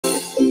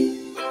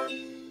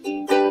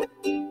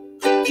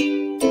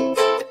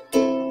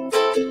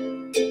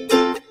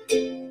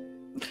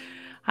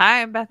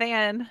Hi, I'm Beth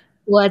Ann.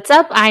 What's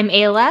up? I'm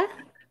Ayla.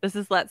 This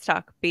is Let's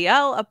Talk BL,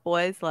 a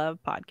Boys Love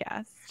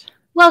podcast.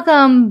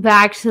 Welcome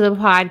back to the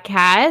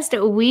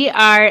podcast. We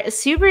are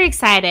super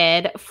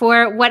excited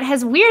for what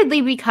has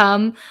weirdly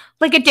become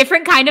like a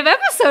different kind of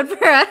episode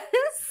for us.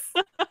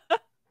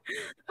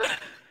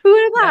 Who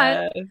would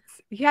have thought? Yes.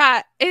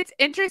 Yeah, it's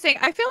interesting.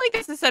 I feel like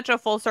this is such a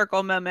full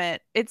circle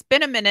moment. It's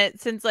been a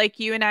minute since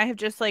you and I have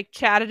just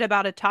chatted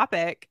about a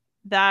topic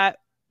that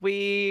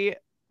we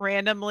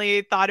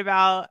randomly thought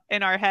about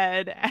in our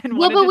head and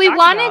Well, wanted but to we talk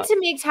wanted about. to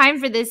make time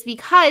for this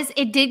because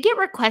it did get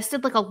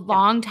requested like a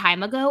long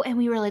time ago, and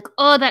we were like,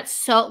 "Oh, that's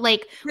so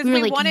like." Because We were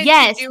we like, wanted to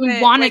 "Yes, do we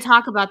it want to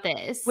talk about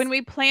this." when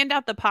we planned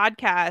out the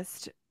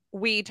podcast,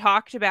 we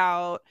talked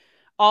about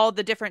all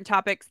the different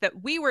topics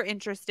that we were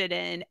interested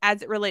in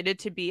as it related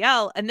to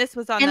BL, and this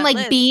was on And that like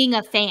list. being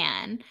a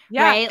fan,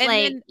 Yeah, right?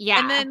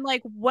 and then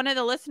one of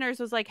the listeners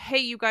was like, "Hey,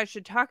 you guys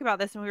should talk about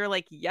this," and we were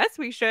like, "Yes,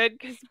 we should,"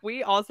 because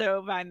we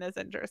also find this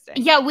interesting.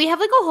 Yeah, we have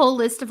like a whole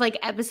list of like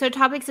episode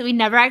topics that we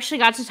never actually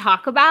got to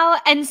talk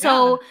about. And Yeah,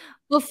 so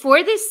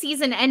before this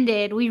season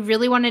ended, we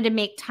really wanted to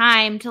make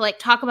time to like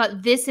talk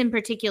about this in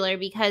particular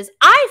because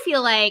I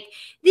feel like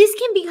this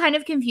can be kind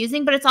of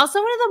confusing, but it's also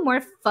one of the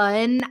more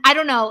fun. I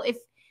don't know if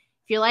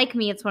you're like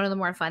me, it's one of the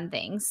more fun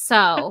things.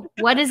 So,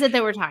 what is it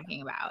that we're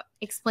talking about?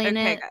 Explain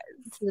okay, it guys.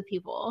 to the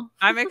people.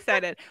 I'm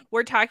excited.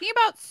 We're talking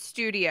about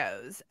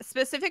studios,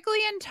 specifically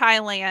in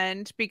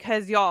Thailand,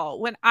 because y'all,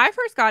 when I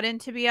first got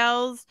into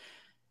BLs,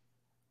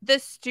 the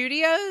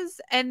studios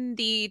and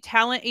the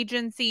talent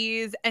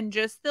agencies and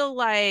just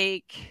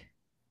the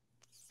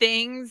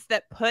things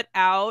that put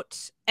out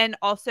and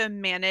also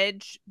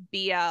manage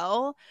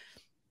BL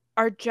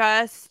are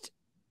just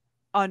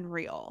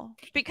unreal,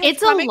 because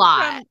It's a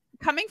lot.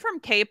 coming from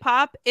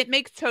K-pop, it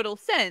makes total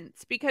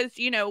sense because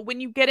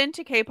when you get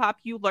into K-pop,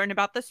 you learn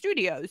about the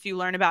studios, you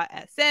learn about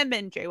SM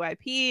and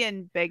JYP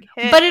and Big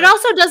Hit. But it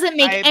also doesn't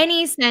make I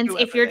any sense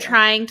if whoever you're they are.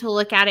 trying to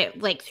look at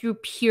it like through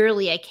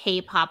purely a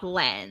K-pop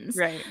lens.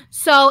 Right.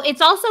 So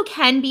it's also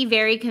can be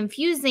very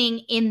confusing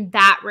in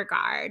that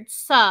regard.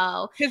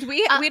 So Because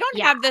we don't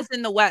have this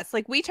in the West.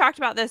 Like, we talked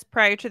about this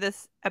prior to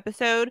this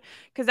episode,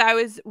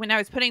 because when I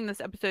was putting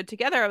this episode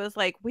together, I was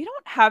like, we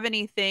don't have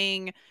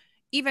anything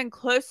even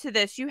close to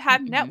this. You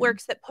have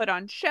networks that put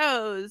on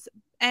shows,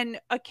 and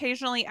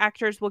occasionally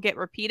actors will get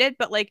repeated,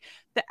 but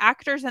the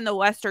actors in the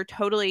West are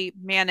totally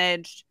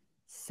managed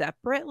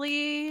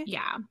separately.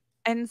 Yeah.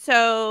 And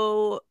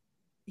so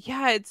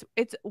yeah,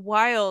 it's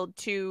wild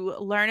to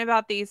learn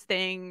about these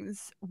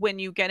things when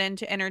you get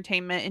into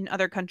entertainment in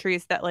other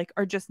countries that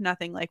are just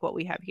nothing like what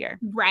we have here.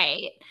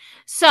 Right.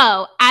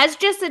 So, as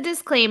just a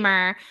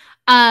disclaimer,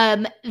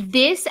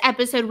 this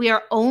episode we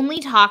are only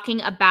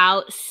talking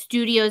about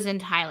studios in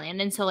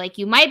Thailand. And so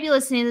you might be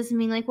listening to this and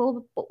being like,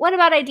 "Well, what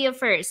about Idea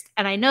First?"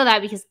 And I know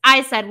that because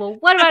I said, "Well,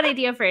 what about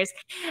Idea First?"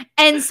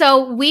 And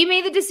so we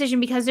made the decision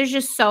because there's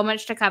just so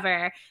much to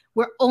cover.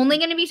 We're only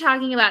going to be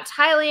talking about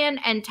Thailand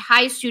and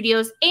Thai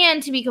studios.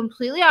 And to be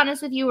completely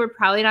honest with you, we're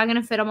probably not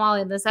going to fit them all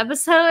in this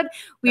episode.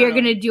 We are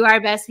going to do our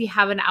best. We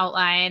have an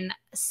outline.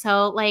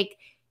 So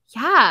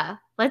yeah,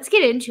 let's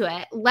get into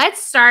it.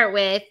 Let's start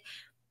with,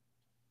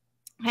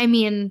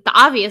 the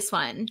obvious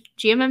one,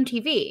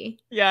 GMMTV.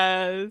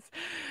 Yes.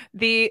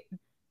 The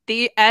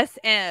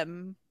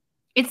SM.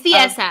 It's the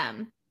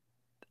SM.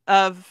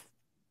 Of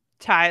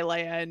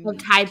Thailand. Of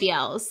Thai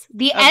BLs.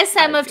 The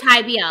SM of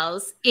Thai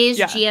BLs is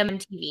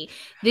GMMTV.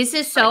 This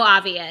is so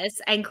obvious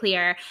and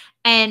clear.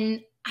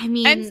 And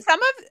some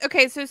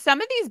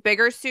of these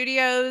bigger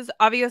studios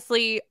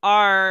obviously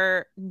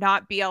are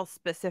not BL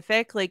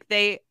specific.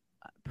 They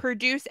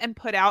produce and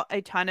put out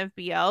a ton of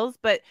BLs,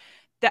 but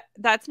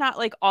that's not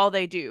all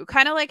they do.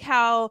 Kind of like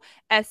how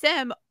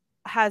SM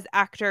has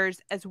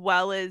actors as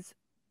well as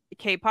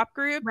K-pop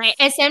groups. Right.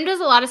 SM does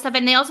a lot of stuff,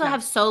 and they also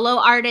have solo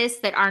artists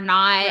that are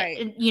not,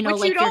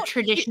 your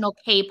traditional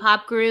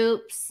K-pop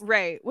groups.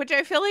 Right. Which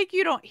I feel like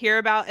you don't hear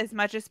about as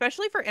much,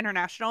 especially for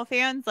international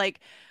fans.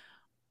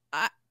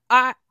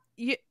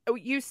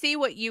 You see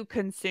what you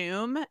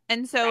consume.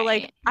 And so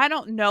I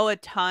don't know a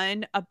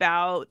ton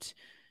about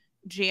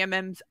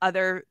GMM's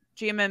other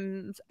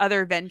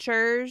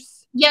ventures.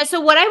 Yeah,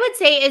 so what I would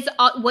say is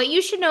what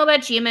you should know about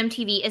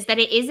GMMTV is that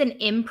it is an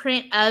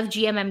imprint of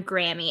GMM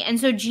Grammy. And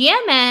so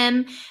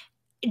GMM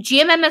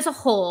as a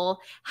whole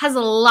has a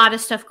lot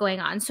of stuff going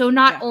on. So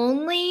not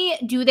only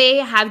do they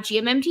have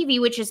GMMTV,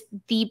 which is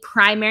the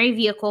primary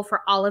vehicle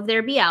for all of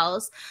their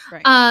BLs,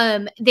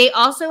 they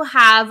also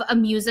have a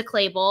music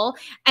label,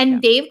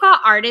 and they've got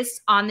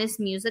artists on this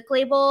music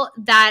label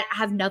that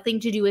have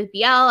nothing to do with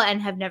BL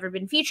and have never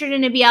been featured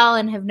in a BL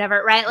and have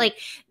never,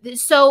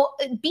 so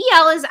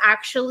BL is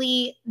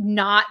actually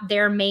not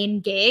their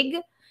main gig.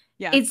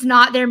 Yeah. It's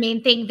not their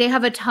main thing. They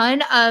have a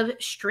ton of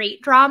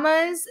straight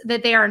dramas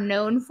that they are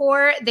known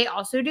for. They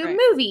also do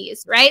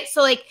movies, right?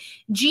 So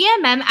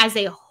GMM as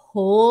a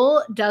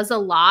whole does a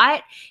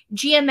lot.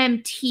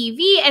 GMM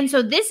TV. And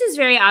so this is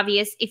very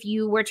obvious if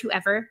you were to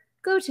ever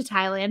go to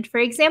Thailand, for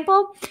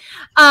example,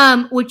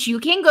 which you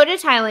can go to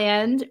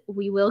Thailand.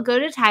 We will go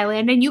to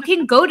Thailand, and you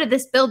can go to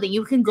this building.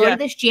 You can go to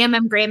this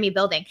GMM Grammy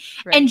building.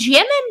 Right. And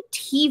GMM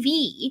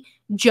TV,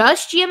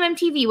 just GMM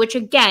TV, which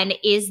again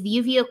is the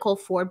vehicle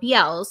for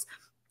BLs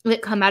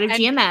that come out of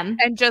GMM.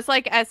 And just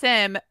like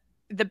SM,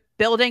 the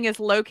building is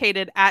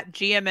located at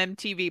GMM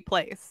TV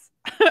Place.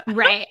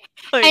 Right.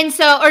 Like, and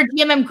so, or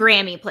GMM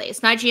Grammy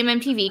Place, not GMM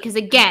TV, because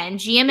again,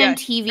 GMM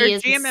TV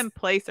is GMM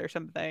Place or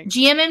something.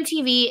 GMM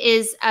TV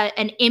is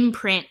an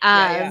imprint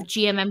of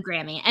GMM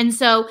Grammy. And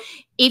so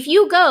if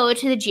you go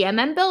to the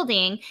GMM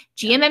building,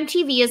 GMM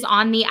TV is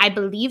on the, I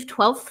believe,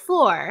 12th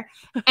floor.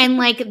 And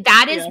like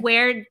that is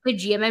where the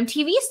GMM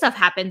TV stuff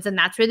happens. And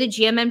that's where the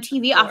GMM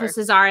TV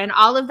offices are. And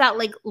all of that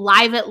like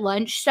live at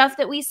lunch stuff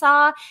that we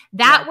saw,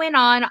 that went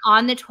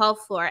on the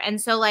 12th floor.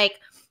 And so like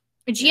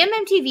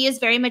GMM TV is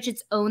very much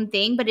its own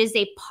thing, but is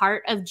a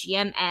part of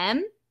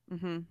GMM.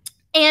 Mm-hmm.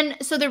 And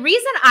so the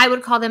reason I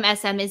would call them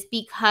SM is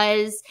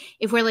because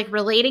if we're like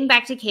relating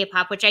back to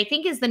K-pop, which I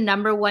think is the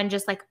number one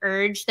just like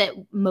urge that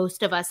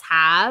most of us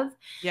have.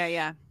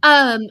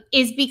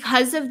 Is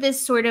because of this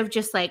sort of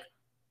just like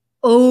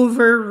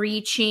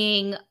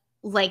overreaching,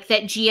 like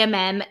that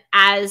GMM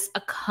as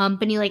a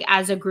company, like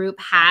as a group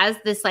has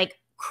this like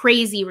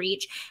crazy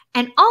reach.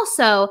 And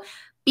also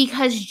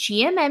because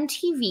GMM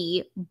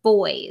TV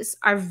boys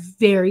are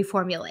very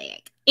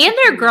formulaic. And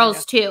they're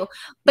girls too.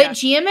 But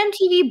GMM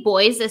TV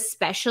boys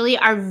especially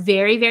are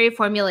very, very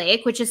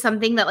formulaic, which is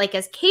something that like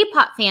as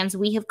K-pop fans,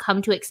 we have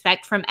come to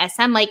expect from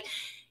SM. Like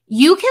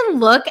you can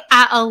look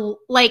at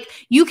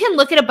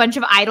a bunch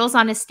of idols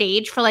on a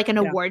stage for like an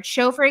award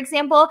show, for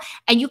example,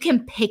 and you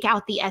can pick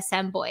out the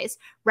SM boys,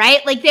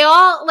 right? Like they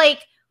all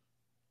like,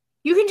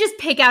 you can just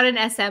pick out an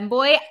SM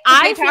boy.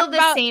 I feel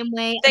the same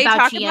way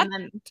about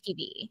GMM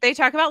TV. They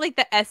talk about like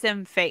the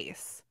SM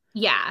face.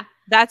 Yeah.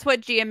 That's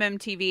what GMM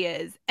TV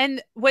is.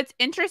 And what's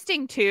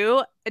interesting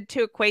too,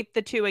 to equate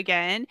the two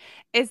again,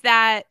 is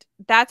that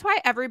that's why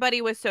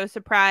everybody was so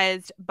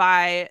surprised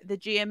by the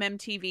GMM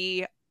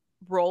TV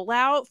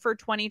rollout for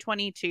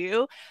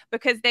 2022,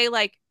 because they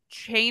like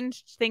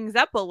changed things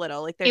up a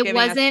little. Like it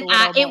wasn't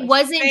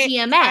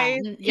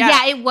GMM.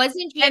 Yeah, it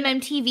wasn't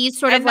GMM TV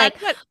sort of like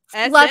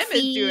fluffy. SM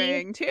is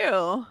doing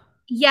too.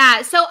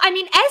 Yeah, so I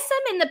mean,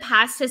 SM in the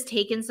past has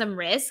taken some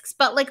risks,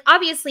 but like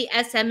obviously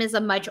SM is a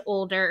much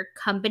older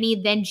company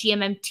than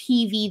GMM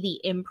TV,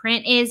 the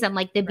imprint is, and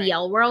like the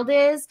BL world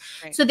is.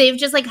 Right. So they've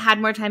just like had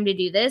more time to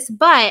do this.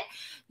 But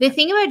the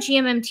thing about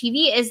GMM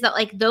TV is that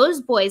like those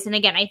boys, and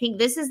again, I think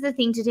this is the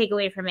thing to take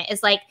away from it,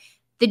 is like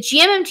the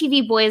GMM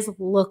TV boys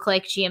look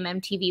like GMM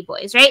TV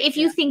boys, right? If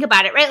you think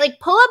about it, right? Like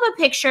pull up a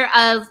picture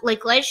of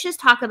like, let's just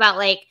talk about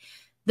like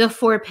the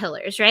 4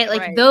 pillars, right?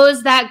 Like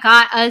those that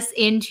got us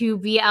into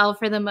BL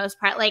for the most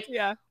part. Like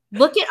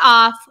look at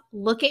Off,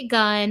 look at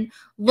Gun,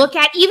 look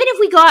at, even if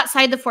we go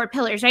outside the 4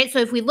 pillars, right? So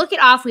if we look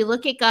at Off, we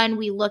look at Gun,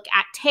 we look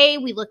at Tay,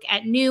 we look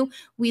at New,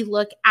 we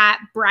look at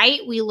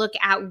Bright, we look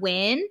at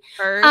Win.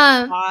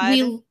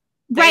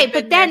 Right,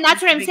 but then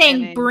that's what I'm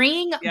saying.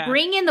 Bring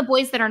in the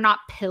boys that are not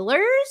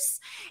pillars.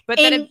 But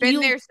that have been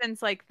there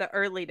since like the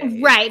early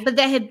days. Right, but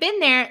that have been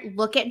there.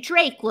 Look at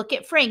Drake, look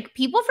at Frank.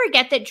 People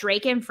forget that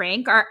Drake and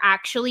Frank are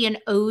actually an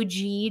OG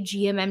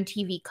GMM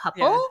TV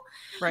couple.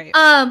 Yeah,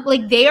 right.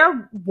 Like they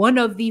are one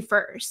of the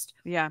first.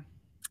 Yeah.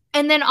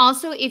 And then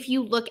also if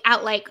you look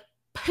at like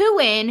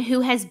Pooin,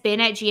 who has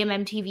been at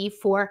GMM TV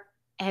for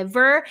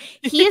ever.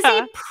 He is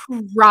a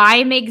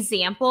prime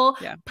example.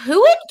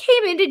 Pooin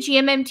came into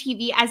GMM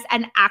TV as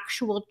an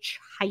actual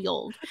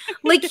child.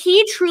 Like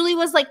he truly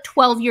was like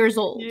 12 years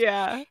old.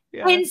 Yeah.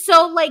 And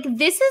so like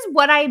this is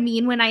what I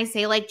mean when I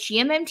say like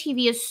GMM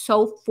TV is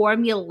so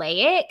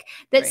formulaic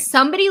that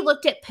somebody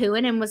looked at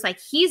Pooin and was like,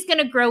 he's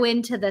gonna grow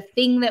into the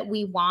thing that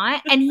we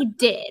want, and he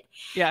did.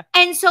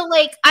 And so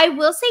like I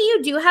will say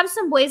you do have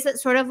some boys that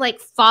sort of like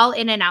fall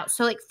in and out.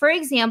 So like for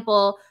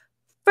example,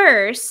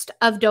 First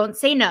of Don't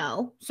Say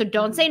No, so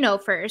Don't Say No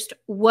First,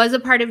 was a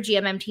part of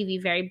GMM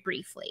TV very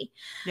briefly.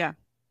 Yeah.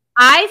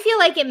 I feel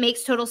like it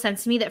makes total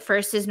sense to me that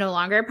First is no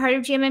longer a part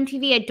of GMM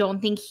TV. I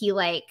don't think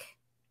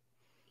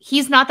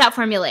he's not that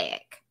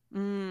formulaic.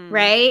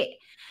 Right?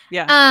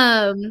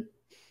 Yeah.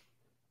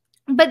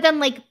 But then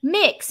like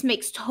Mix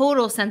makes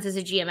total sense as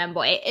a GMM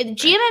boy.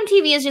 GMM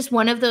TV is just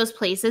one of those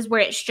places where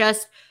it's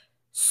just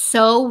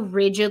so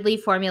rigidly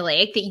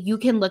formulaic that you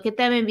can look at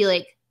them and be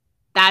like,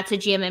 that's a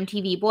GMM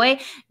TV boy.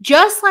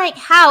 Just like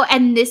how,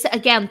 and this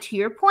again, to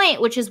your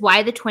point, which is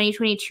why the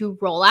 2022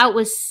 rollout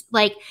was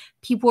like,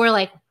 people were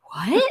like,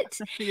 what?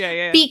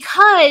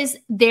 Because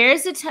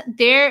there's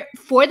there,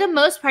 for the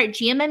most part,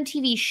 GMM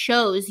TV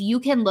shows you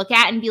can look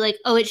at and be like,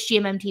 oh, it's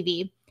GMM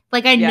TV.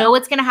 Like, I know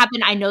what's going to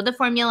happen. I know the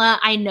formula.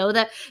 I know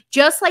that,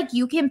 just like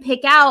you can pick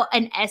out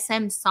an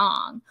SM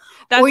song.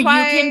 That's or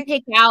why, you can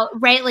pick out,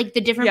 right, like the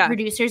different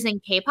producers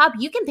in K-pop.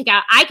 You can pick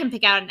out, I can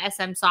pick out an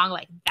SM song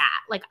like that.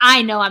 Like,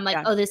 I know I'm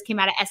like, oh, this came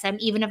out of SM,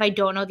 even if I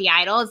don't know the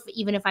idol,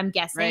 even if I'm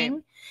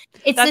guessing.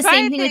 It's the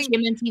same thing with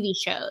GMM TV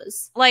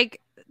shows.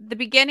 Like, the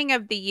beginning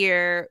of the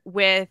year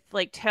with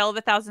like Tale of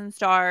a Thousand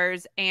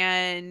Stars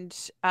and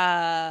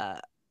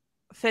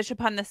Fish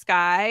Upon the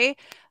Sky,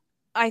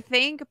 I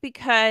think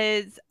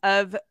because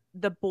of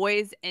the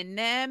boys in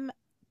them,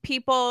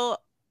 people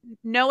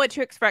know what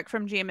to expect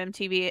from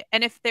GMMTV.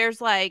 And if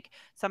there's like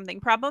something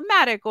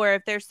problematic or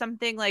if there's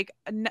something like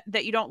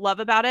that you don't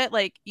love about it,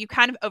 like you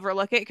kind of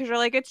overlook it because you're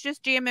like, it's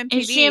just GMMTV.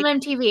 It's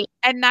GMMTV.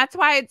 And that's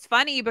why it's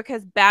funny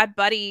because Bad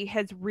Buddy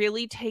has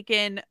really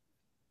taken,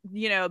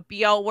 you know,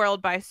 BL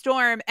world by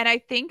storm. And I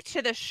think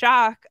to the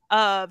shock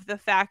of the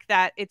fact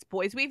that it's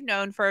boys we've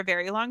known for a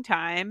very long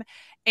time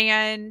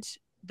and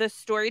the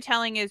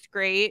storytelling is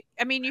great.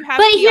 I mean, you have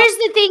But BL here's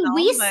the thing, film,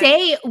 we but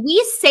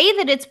say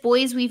that it's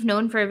boys we've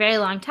known for a very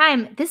long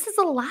time. This is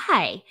a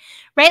lie.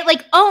 Right?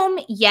 Like,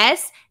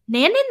 yes,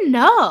 Nanan,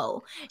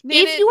 no.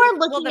 If you are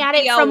looking at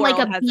it from like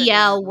a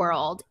BL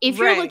world, if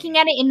you're looking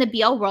at it in the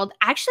BL world,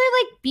 actually,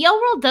 like BL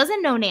world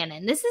doesn't know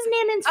Nanan. This is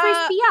Nanan's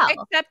first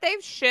BL. Except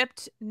they've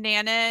shipped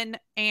Nanan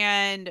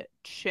and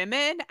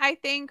Jimin, I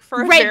think,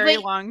 for a very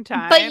long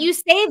time. But you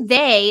say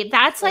they,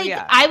 that's like,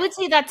 I would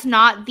say that's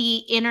not the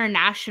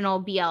international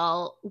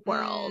BL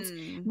world,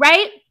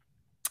 right?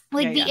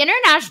 Like the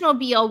international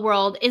BL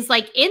world is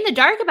like in the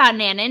dark about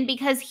Nanan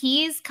because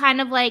he's kind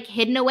of like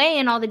hidden away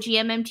in all the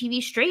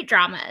GMMTV straight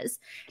dramas.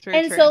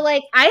 True. So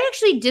like I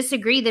actually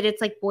disagree that it's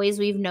like boys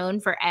we've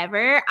known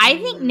forever. I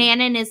think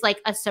Nanan is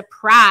like a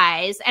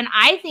surprise, and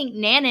I think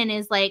Nanan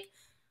is like,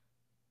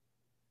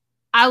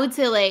 I would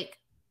say like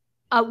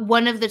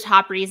one of the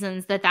top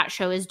reasons that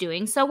show is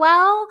doing so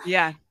well.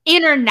 Yeah.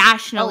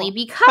 Internationally,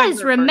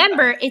 because 100%.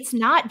 Remember, it's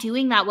not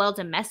doing that well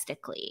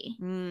domestically.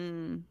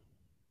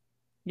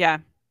 Yeah.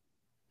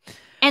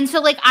 And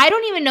so, like, I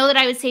don't even know that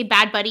I would say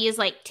Bad Buddy is,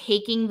 like,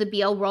 taking the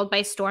BL world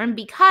by storm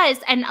because,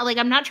 and, like,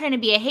 I'm not trying to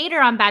be a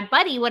hater on Bad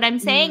Buddy. What I'm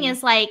saying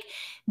is, like,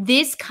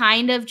 this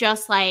kind of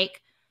just,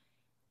 like,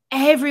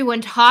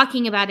 everyone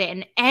talking about it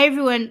and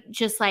everyone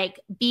just, like,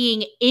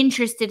 being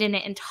interested in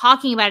it and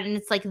talking about it, and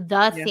it's, like,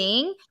 the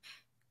thing.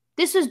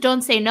 This was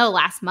Don't Say No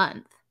last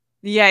month.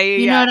 Yeah.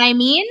 You know what I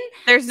mean?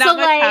 There's not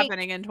much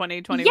happening in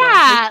 2021.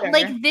 Yeah, sure.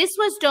 Like, this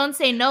was Don't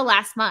Say No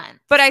last month.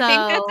 But I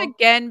think that's,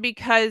 again,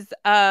 because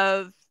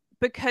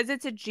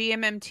it's a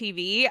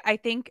GMMTV, I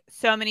think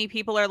so many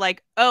people are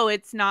like, oh,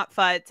 it's not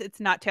Futz, it's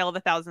not Tale of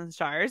a Thousand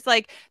Stars.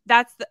 Like,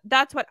 that's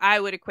what I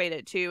would equate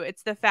it to.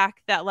 It's the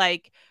fact that,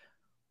 like,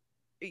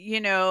 you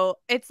know,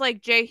 it's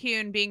like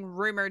Jaehyun being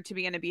rumored to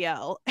be in a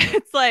BL.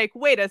 It's like,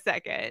 wait a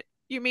second.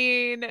 You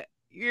mean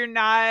you're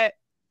not?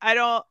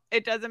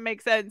 It doesn't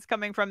make sense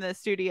coming from the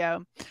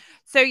studio.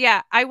 So,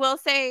 yeah, I will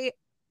say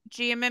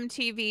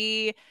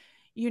GMMTV,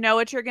 you know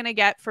what you're going to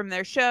get from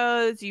their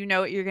shows. You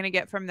know what you're going to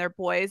get from their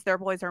boys. Their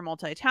boys are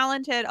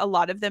multi-talented. A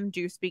lot of them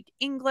do speak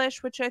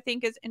English, which I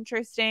think is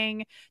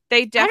interesting.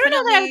 They definitely... I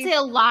don't know that I would say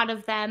a lot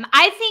of them.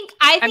 I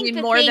think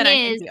the more thing than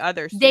is the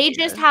other they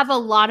just have a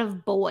lot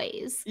of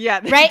boys. Yeah,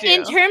 right? Do.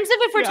 In terms of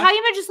if we're talking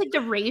about just like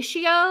the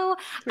ratio, I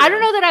don't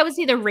know that I would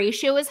say the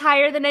ratio is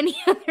higher than any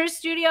other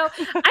studio.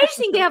 I just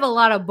think they have a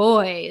lot of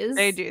boys.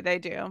 They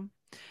do.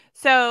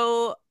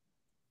 So...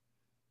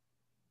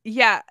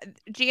 yeah,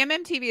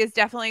 GMMTV is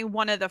definitely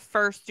one of the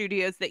first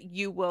studios that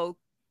you will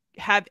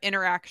have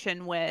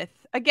interaction with.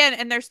 Again,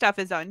 and their stuff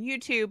is on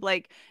YouTube.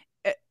 Like,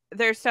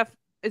 their stuff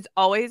is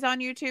always on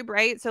YouTube,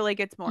 right? So, like,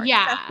 it's more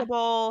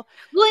accessible.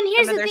 Well, and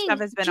here's the thing.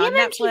 Stuff has been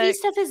GMMTV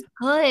stuff is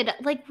good.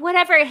 Like,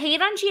 whatever.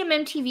 Hate on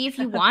GMMTV if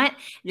you want.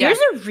 There's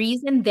a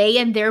reason they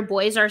and their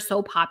boys are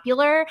so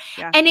popular.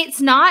 Yeah. And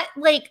it's not,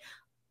 like,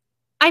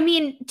 I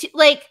mean,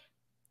 like...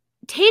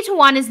 Tae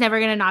Taewon is never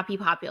going to not be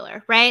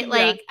popular, right?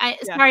 Like,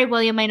 sorry,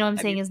 William, I know I'm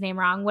saying his name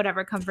wrong.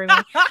 Whatever, come for me.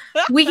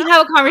 We can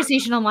have a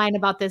conversation online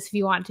about this if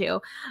you want to.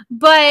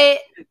 But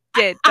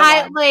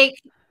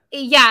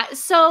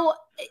so,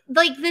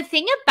 like, the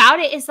thing about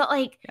it is that,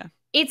 like,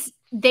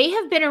 they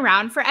have been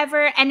around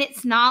forever, and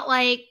it's not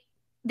like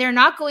they're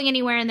not going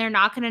anywhere and they're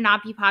not going to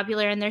not be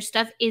popular and their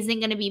stuff isn't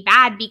going to be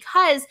bad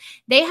because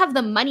they have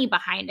the money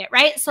behind it,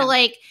 right? So,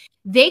 like,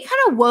 they kind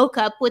of woke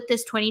up with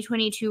this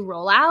 2022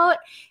 rollout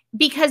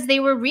because they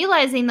were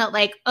realizing that,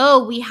 like,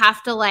 oh, we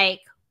have to,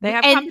 like, they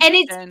have and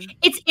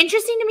it's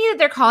interesting to me that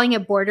they're calling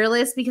it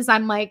borderless because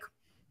I'm like,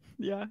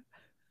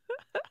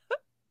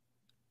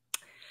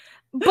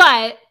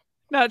 but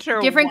not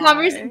sure. Different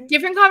conversation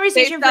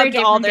for a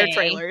different all their day.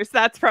 Trailers.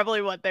 That's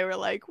probably what they were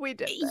like. We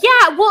did.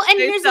 That. Yeah. Well, and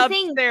here's the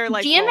thing: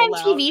 like,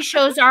 GMMTV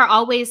shows are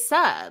always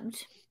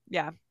subbed.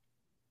 Yeah,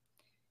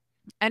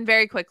 and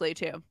very quickly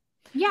too.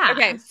 Yeah.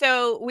 Okay,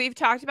 so we've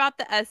talked about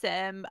the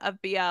SM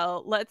of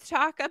BL. Let's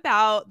talk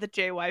about the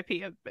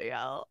JYP of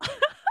BL.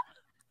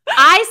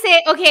 I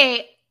say,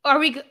 okay,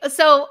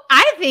 so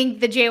I think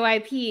the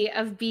JYP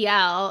of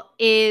BL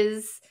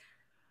is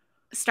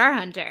Star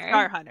Hunter.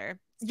 Star Hunter.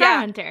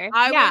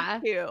 I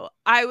would too.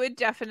 I would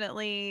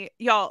definitely,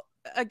 y'all,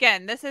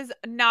 again, this is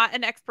not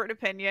an expert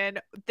opinion.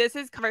 This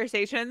is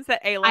conversations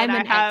that Ayla and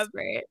I have.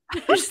 Expert.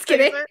 I'm just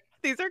kidding.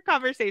 These are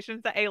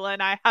conversations that Ayla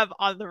and I have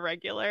on the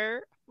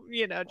regular.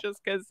 You know,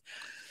 just because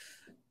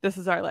This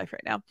is our life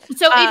right now.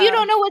 So if you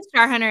don't know what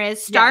Star Hunter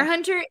is, Star Yeah.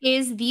 Hunter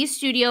is the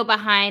studio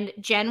behind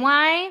Gen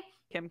Y,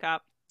 Kim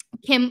Cop.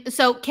 Kim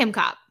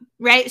Cop,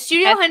 right?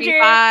 Studio SB5,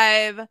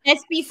 Hunter,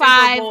 SB5,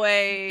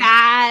 Superboy.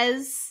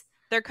 Baz.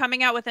 They're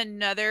coming out with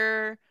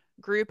another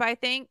group, I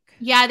think.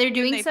 Yeah, they're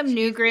doing some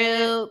new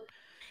group.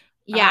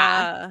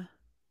 Yeah.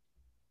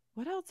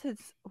 What else has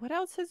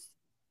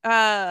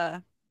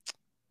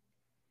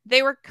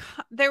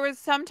there was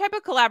some type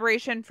of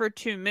collaboration for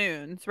 2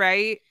 Moons,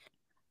 right?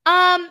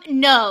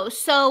 No.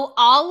 So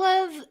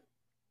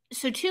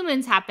 2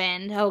 Moons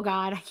happened. Oh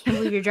God, I can't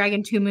believe you're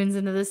dragging 2 Moons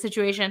into this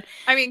situation.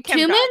 I mean,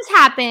 2 Moons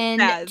happened.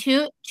 Baz.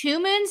 2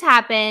 Moons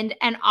happened,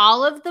 and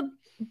all of the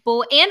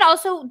and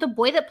also the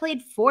boy that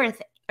played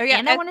fourth. Oh yeah,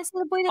 and I want to say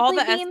the boy that all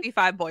played the theme.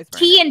 SB5 boys.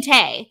 T and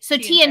Tay. So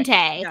T and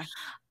Tay.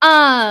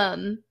 Yeah.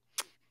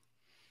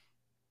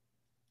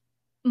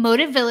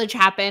 Motive Village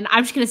happened.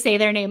 I'm just gonna say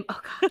their name.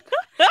 Oh God,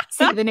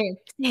 say the name.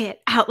 Say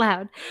it out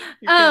loud.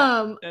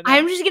 I'm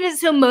just gonna.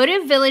 So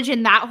Motive Village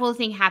and that whole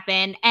thing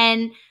happened,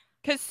 and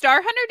because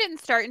Star Hunter didn't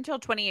start until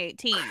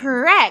 2018.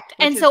 Correct.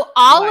 And so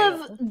all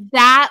of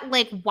that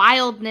like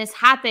wildness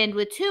happened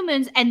with 2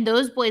 Moons, and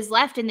those boys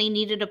left, and they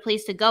needed a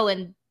place to go,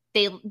 and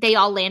they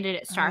all landed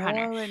at Star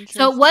Hunter.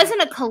 So it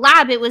wasn't a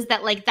collab. It was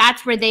that like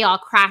that's where they all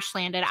crash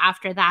landed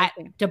after that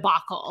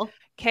debacle.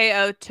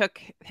 KO took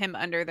him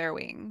under their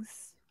wings.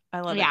 I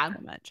love it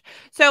so much.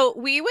 So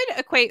we would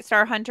equate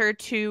Star Hunter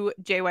to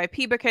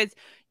JYP because,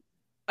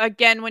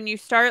 again, when you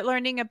start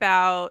learning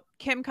about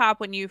Kim Cop,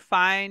 when you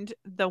find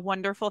the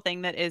wonderful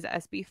thing that is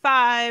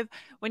SB5,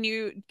 when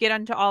you get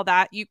into all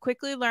that, you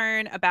quickly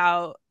learn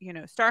about, you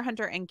know, Star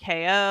Hunter and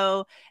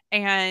KO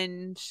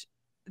and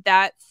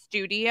that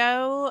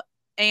studio.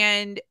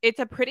 And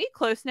it's a pretty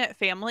close-knit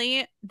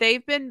family.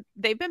 They've been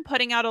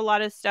putting out a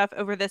lot of stuff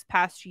over this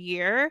past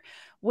year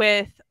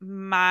with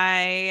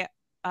my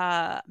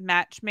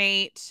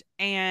matchmate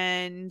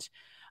and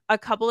a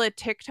couple of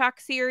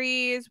TikTok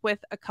series with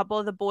a couple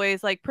of the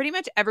boys. Like pretty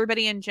much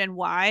everybody in Gen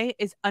Y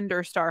is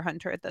under Star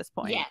Hunter at this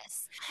point.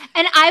 Yes.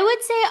 And I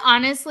would say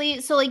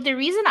honestly, so like the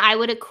reason I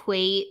would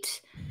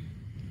equate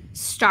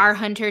Star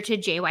Hunter to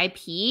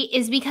JYP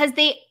is because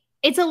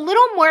it's a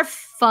little more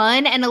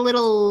fun and a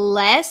little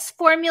less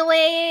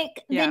formulaic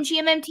than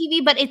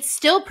GMMTV, but it's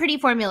still pretty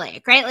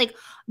formulaic, right? Like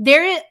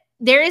there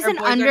is an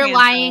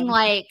underlying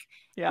like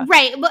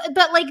right,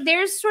 but like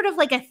there's sort of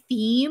like a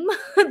theme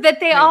that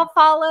they all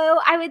follow,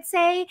 I would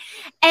say.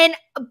 And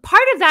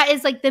part of that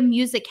is like the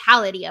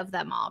musicality of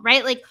them all,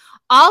 right? Like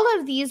all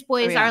of these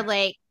boys are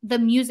like the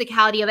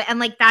musicality of it, and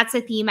like that's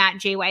a theme at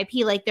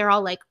JYP. Like they're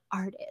all like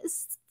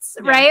artists,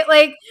 right?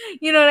 Like,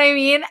 you know what I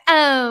mean?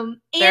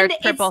 They're and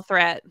triple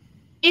threat.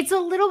 It's a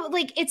little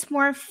like it's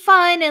more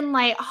fun and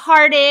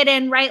lighthearted,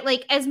 and right,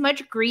 like as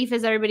much grief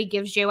as everybody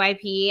gives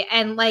JYP,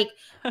 and like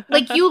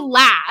you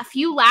laugh,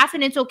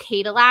 and it's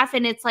okay to laugh,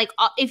 and it's like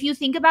if you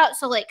think about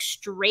so like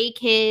Stray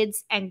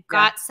Kids and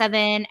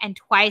GOT7 and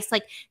Twice,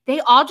 like they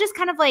all just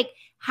kind of like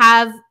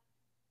have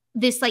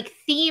this like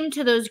theme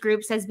to those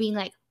groups as being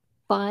like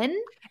fun,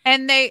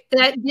 and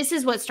this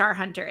is what Star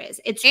Hunter is.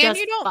 It's and just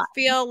you don't fun.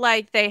 Feel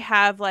like they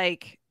have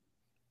like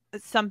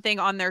something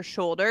on their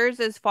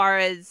shoulders as far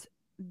as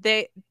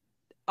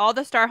all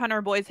the Star Hunter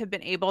boys have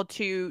been able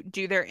to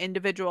do their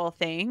individual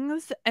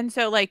things. And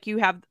so like you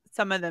have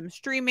some of them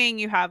streaming,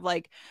 you have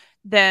like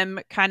them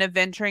kind of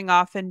venturing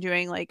off and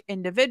doing like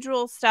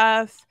individual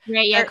stuff.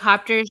 Right. Yeah.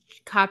 Copter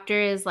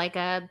is like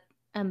a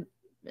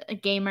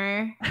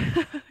gamer.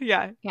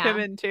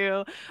 Kevin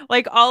too.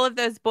 Like all of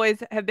those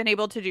boys have been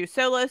able to do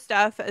solo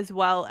stuff as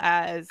well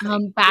as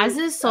like,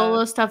 Baz's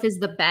solo stuff is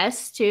the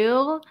best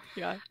too.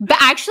 Yeah. But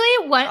actually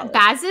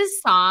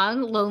Baz's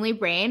song Lonely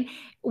Brain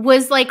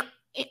was like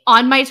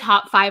on my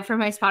top 5 for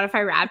my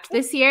Spotify Wrapped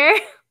this year,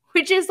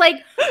 which is like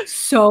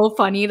so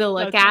funny to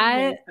look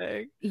at.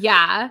 Amazing.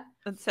 Yeah.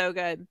 That's so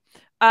good.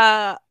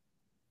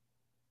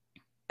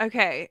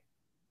 Okay.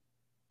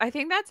 I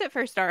think that's it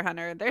for Star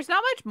Hunter. There's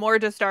not much more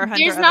to Star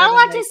Hunter. There's not a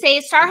lot to say.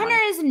 Star Hunter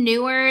is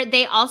newer.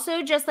 They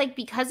also just like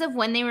because of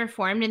when they were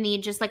formed and the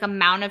just like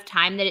amount of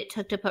time that it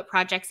took to put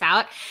projects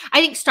out.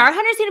 I think Star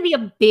Hunter is going to be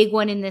a big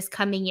one in this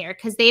coming year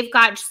because they've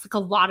got just like a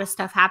lot of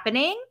stuff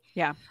happening.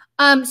 Yeah.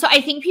 So I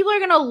think people are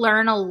going to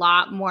learn a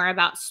lot more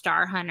about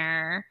Star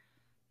Hunter.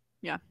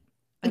 Yeah.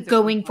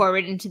 Going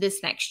forward into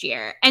this next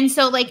year. And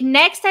so like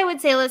next I would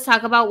say let's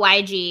talk about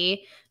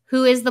YG,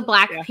 who is the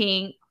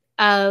Blackpink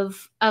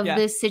of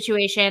this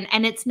situation,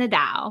 and it's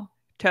Nadao.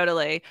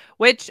 Totally.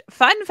 Which,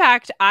 fun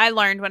fact I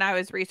learned when I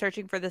was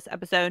researching for this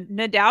episode,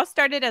 Nadao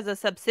started as a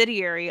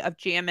subsidiary of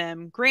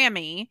GMM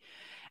Grammy,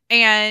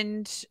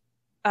 and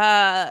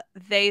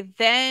they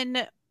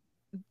then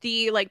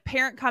the like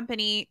parent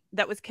company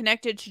that was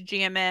connected to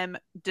GMM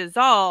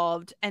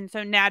dissolved, and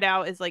so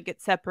Nadao is like a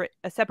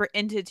separate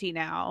entity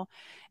now,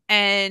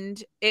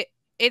 and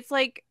it's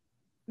like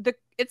the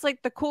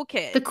cool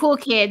kids. The cool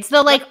kids.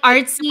 The like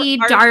artsy,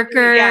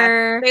 darker.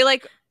 Yeah. They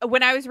like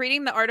when I was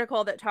reading the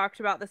article that talked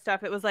about the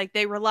stuff, it was like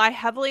they rely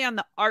heavily on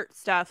the art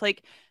stuff.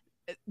 Like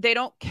they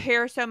don't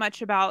care so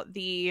much about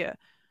the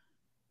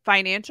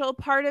financial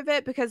part of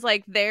it, because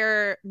like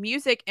their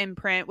music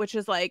imprint, which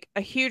is like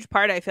a huge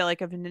part, I feel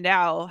like, of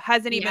Nadal,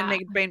 hasn't even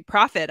made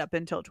profit up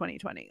until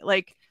 2020.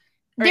 Like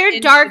they're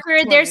darker,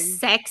 they're yeah.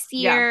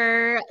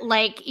 sexier,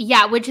 like,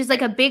 yeah, which is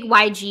like a big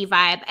YG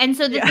vibe. And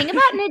so the thing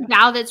about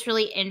Nadal that's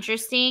really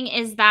interesting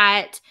is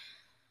that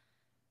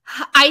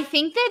I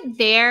think that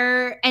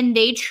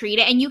they treat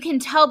it, and you can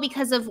tell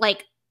because of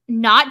like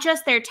not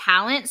just their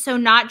talent, so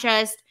not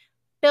just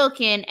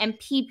Bilkin and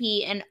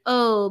Pee and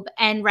Obe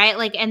and right,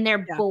 like, and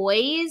their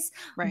boys,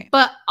 right,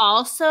 but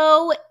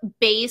also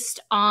based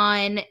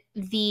on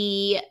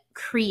the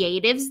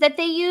creatives that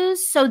they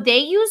use. So they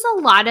use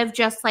a lot of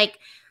just like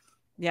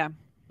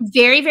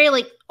very, very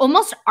like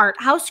almost art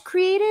house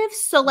creatives.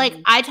 So like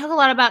I talk a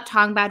lot about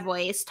Tong Bad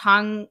Voice,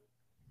 not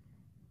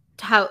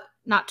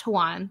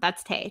Tawan,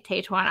 that's Tay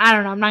Tawan. I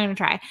don't know. I'm not gonna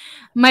try.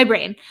 My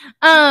brain.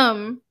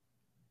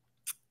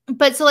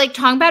 But so like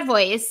Tong Bad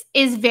Voice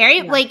is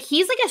very like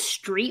he's like a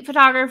street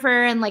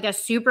photographer and like a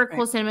super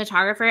cool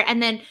cinematographer,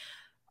 and then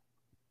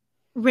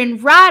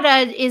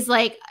Rinrada is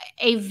like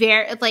a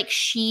very like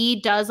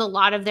she does a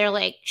lot of their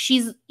like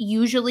she's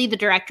usually the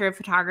director of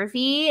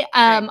photography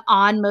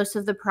on most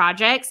of the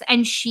projects,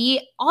 and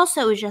she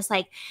also is just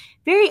like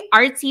very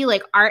artsy,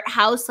 like art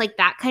house, like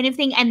that kind of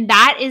thing, and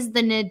that is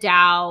the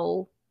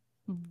Nadal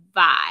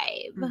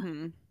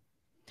vibe.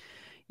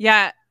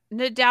 Yeah,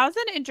 Nadal's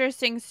an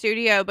interesting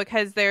studio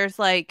because there's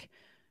like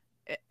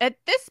at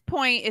this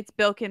point it's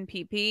Bilkin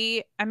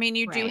PP. I mean,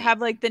 you do have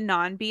like the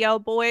non-BL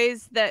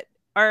boys that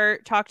are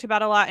talked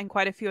about a lot, and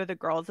quite a few of the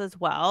girls as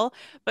well,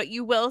 but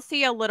you will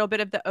see a little bit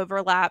of the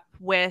overlap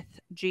with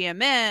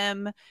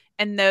GMM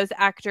and those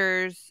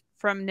actors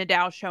from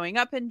Nadal showing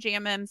up in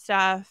GMM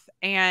stuff,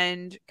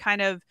 and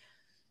kind of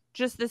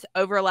just this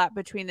overlap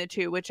between the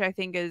two, which I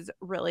think is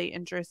really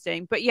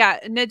interesting. But yeah,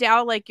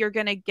 Nadal, like you're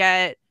gonna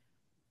get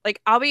like,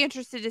 I'll be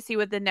interested to see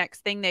what the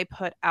next thing they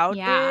put out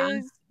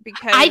is,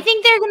 because I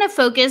think they're going to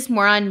focus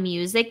more on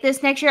music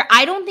this next year.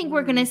 I don't think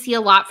we're going to see a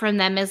lot from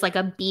them as like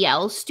a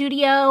BL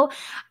studio.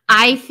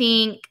 I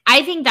think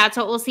that's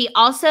what we'll see.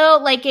 Also,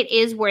 like, it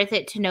is worth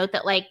it to note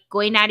that like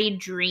Goy Natty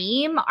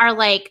Dream are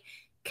like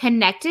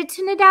connected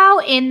to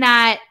Nadal in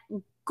that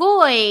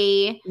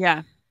Goy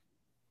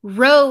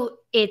wrote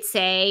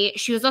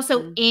she was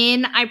also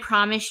in I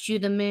Promised You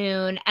the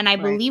Moon, and I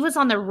believe was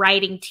on the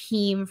writing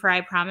team for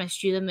I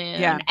Promised You the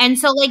Moon. And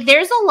so like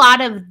there's a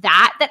lot of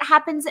that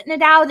happens at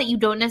Nadal that you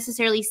don't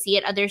necessarily see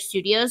at other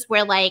studios,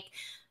 where like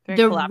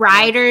the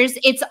writers,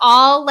 it's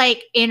all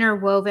like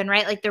interwoven,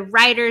 right? Like the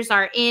writers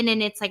are in,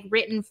 and it's like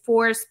written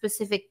for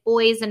specific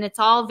boys, and it's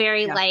all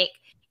very like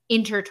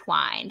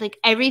intertwined. Like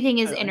everything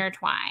is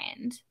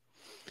intertwined.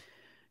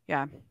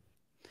 Yeah.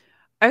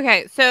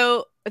 Okay,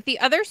 so the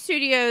other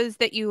studios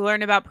that you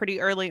learn about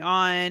pretty early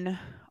on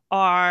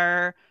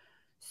are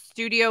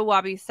Studio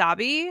Wabi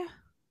Sabi,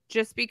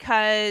 just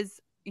because,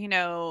 you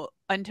know,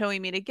 Until We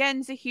Meet Again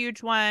is a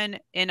huge one.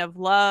 Inn of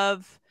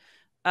Love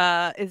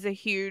is a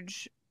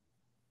huge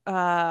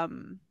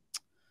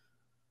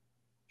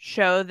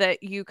show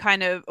that you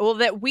kind of, well,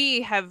 that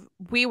we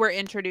were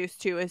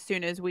introduced to as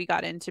soon as we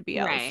got into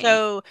BL.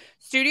 So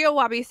Studio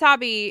Wabi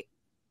Sabi,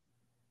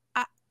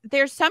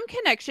 there's some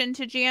connection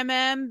to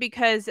GMM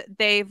because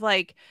they've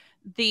like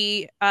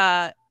the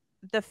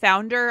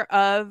founder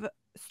of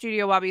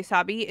Studio Wabi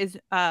Sabi is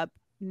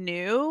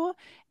new,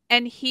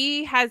 and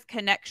he has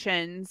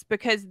connections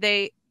because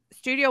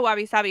Studio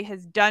Wabi Sabi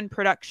has done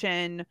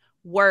production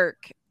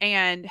work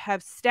and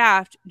have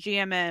staffed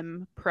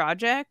GMM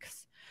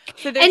projects.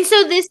 So this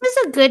is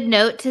a good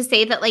note to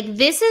say that like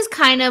this is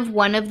kind of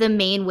one of the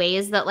main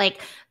ways that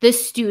like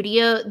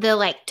the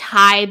like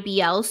Thai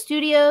BL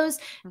studios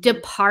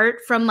depart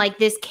from like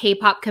this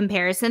K-pop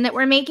comparison that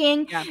we're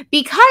making,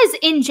 because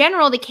in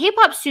general the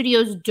K-pop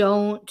studios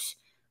don't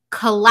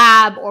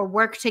collab or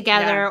work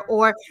together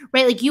or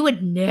like you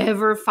would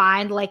never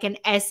find like an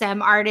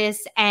SM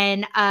artist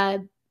and a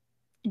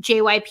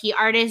JYP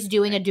artist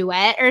doing a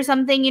duet or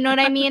something, you know what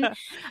I mean?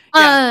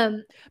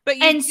 But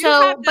you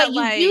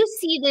do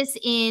see this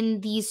in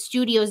these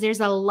studios.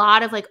 There's a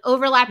lot of like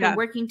overlap and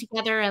working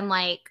together and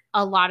like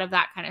a lot of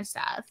that kind of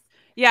stuff.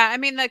 Yeah, I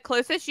mean the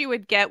closest you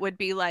would get would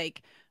be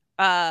like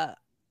Big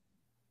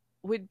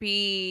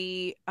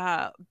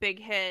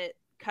Hit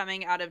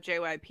coming out of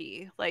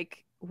JYP.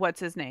 Like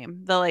what's his name?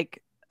 The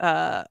like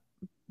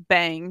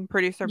Bang,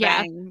 producer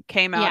Bang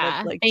came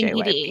out of like Bang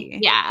JYP.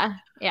 Yeah.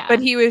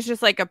 But he was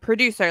just like a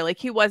producer. Like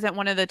he wasn't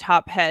one of the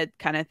top head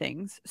kind of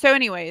things. So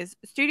anyways,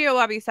 Studio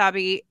Wabi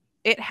Sabi,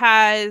 it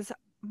has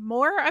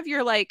more of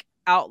your like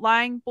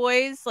outlying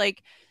boys.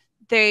 Like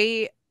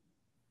they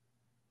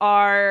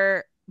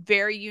are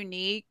very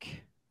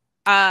unique.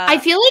 I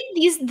feel like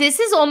this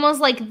is almost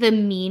like the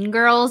Mean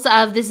Girls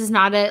of, this is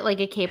not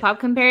a K-pop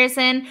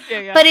comparison,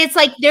 but it's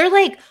like they're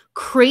like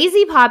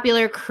crazy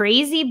popular,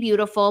 crazy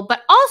beautiful,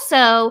 but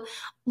also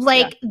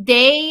like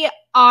they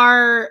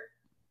are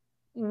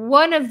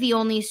one of the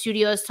only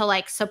studios to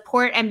like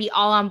support and be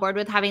all on board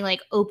with having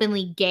like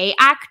openly gay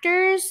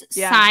actors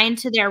signed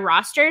to their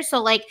roster.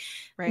 So like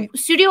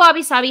Studio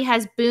Wabi Sabi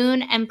has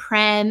Boon and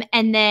Prem,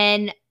 and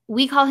then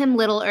we call him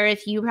Little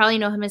Earth. You probably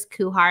know him as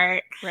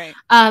Kuhart, right?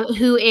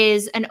 Who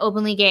is an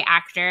openly gay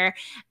actor.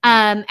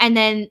 And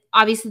then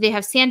obviously they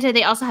have Santa.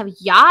 They also have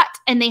Yacht,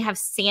 and they have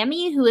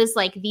Sammy, who is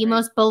like the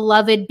most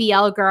beloved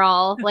BL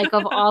girl like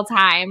of all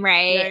time,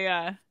 right?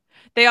 Yeah.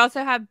 They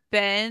also have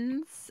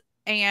Benz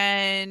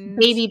and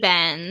Baby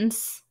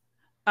Benz.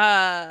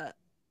 As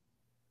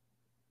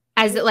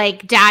it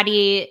like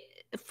daddy,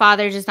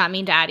 father does not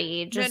mean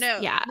daddy. Just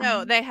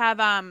no. They have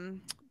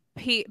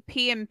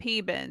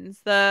P&P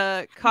Benz,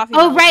 the coffee.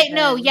 Oh right,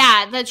 no,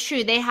 yeah, that's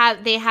true. They have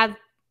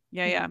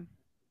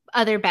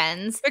other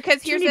Bens.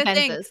 Because here's the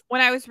thing: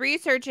 when I was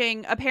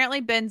researching,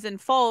 apparently Benz and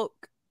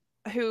Folk,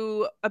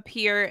 who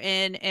appear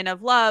in Inn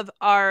of Love,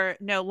 are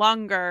no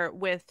longer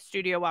with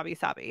Studio Wabi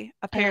Sabi.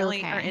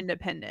 Apparently, are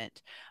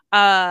independent.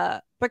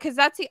 Because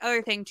that's the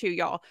other thing too,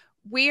 y'all.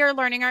 We are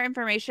learning our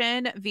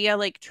information via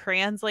like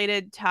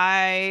translated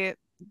Thai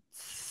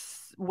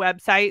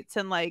websites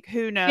and like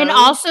who knows, and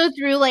also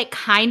through like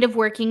kind of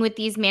working with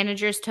these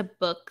managers to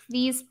book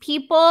these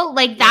people,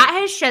 like that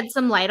has shed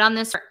some light on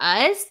this for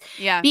us,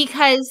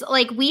 because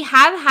like we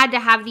have had to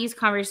have these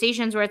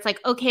conversations where it's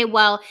like, okay,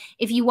 well,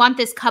 if you want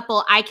this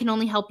couple, I can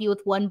only help you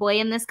with one boy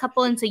in this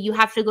couple, and so you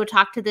have to go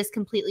talk to this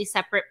completely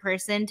separate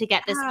person to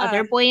get this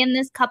other boy in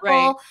this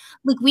couple,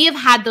 like we have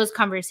had those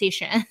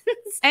conversations.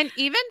 And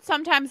even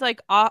sometimes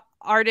like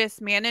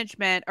artist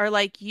management are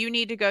like, you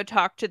need to go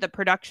talk to the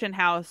production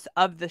house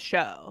of the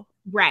show,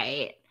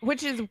 right?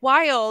 Which is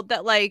wild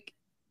that like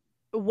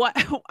what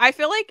I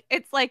feel like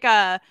it's like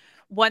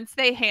once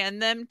they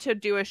hand them to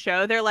do a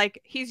show, they're like,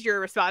 he's your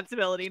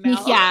responsibility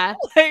now. Yeah.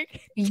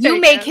 Like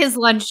you make his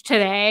lunch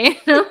today.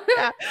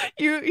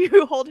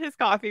 You hold his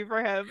coffee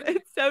for him.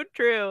 It's so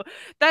true.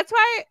 That's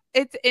why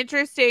it's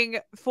interesting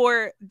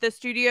for the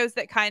studios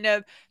that kind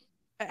of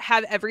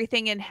have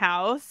everything in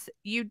house.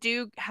 You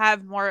do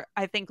have more,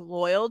 I think,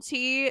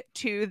 loyalty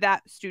to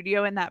that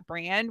studio and that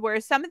brand,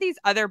 whereas some of these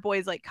other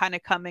boys like kind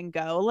of come and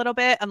go a little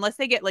bit unless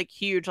they get like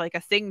huge, like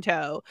a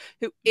Singto,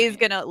 who is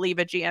gonna leave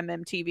a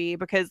GMMTV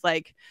because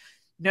like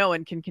no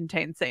one can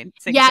contain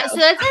Singto. Yeah, so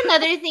that's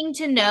another thing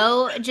to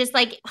know. Just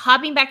like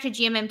hopping back to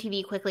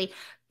GMMTV quickly,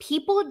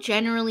 people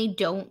generally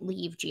don't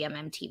leave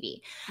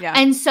GMMTV. Yeah.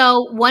 And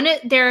so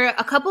there are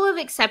a couple of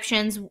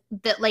exceptions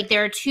that like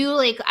there are two,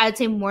 like I'd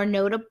say more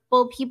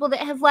notable people that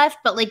have left,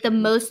 but like the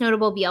most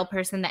notable BL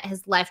person that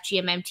has left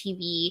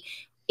GMMTV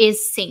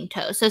is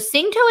Singto. So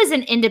Singto is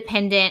an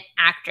independent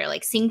actor.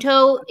 Like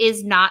Singto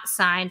is not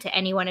signed to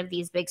any one of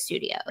these big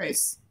studios. Right.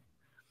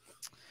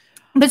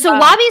 But so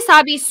Wabi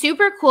Sabi,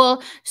 super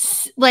cool,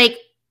 like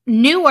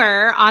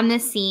newer on the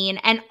scene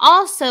and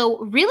also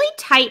really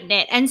tight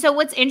knit. And so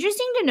what's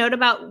interesting to note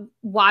about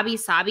Wabi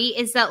Sabi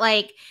is that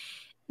like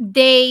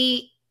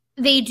they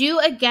do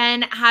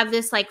again have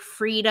this like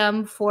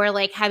freedom for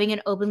like having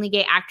an openly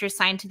gay actor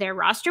signed to their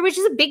roster, which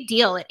is a big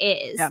deal. It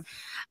is. Yeah.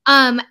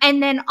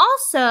 And then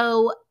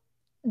also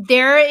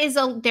there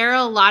are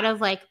a lot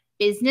of like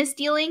business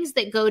dealings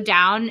that go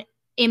down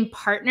in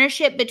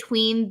partnership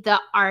between the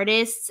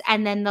artists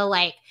and then the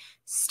like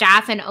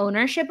staff and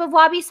ownership of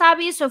Wabi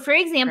Sabi. So for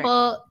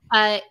example,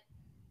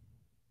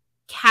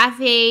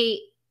 Cafe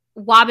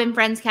Wab and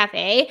Friends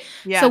Cafe.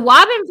 Yeah. So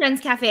Wab and Friends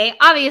Cafe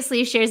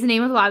obviously shares the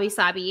name of Wabi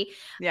Sabi.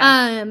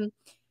 Yeah.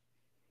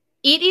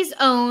 It is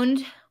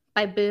owned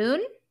by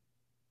Boone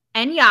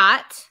and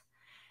Yacht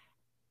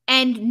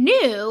and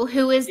New,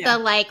 who is the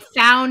like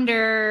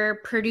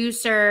founder,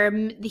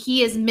 producer.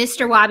 He is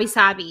Mr. Wabi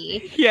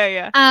Sabi.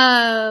 Yeah.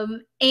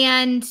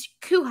 And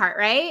Kuhart,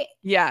 right?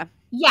 Yeah.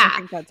 Yeah. I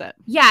think that's it.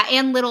 Yeah,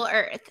 and Little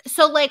Earth.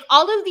 So like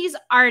all of these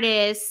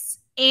artists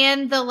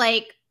and the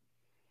like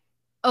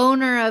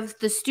owner of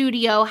the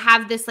studio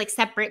have this like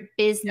separate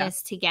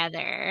business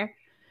together.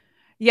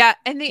 Yeah,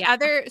 and the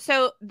other,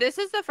 so this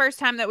is the first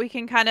time that we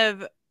can kind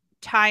of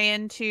tie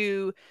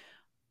into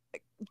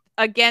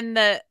again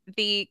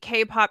the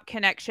K-pop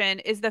connection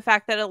is the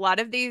fact that a lot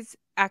of these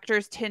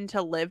actors tend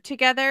to live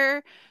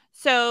together.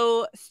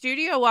 So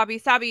Studio Wabi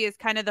Sabi is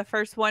kind of the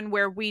first one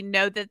where we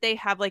know that they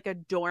have like a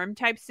dorm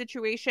type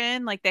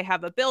situation. Like they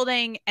have a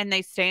building and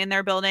they stay in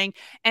their building,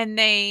 and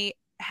they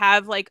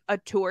have like a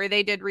tour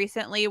they did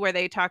recently where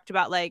they talked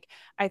about like,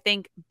 I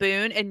think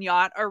Boone and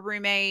Yacht are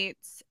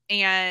roommates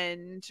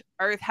and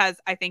Earth has,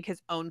 I think,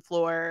 his own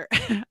floor.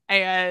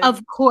 And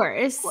of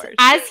course,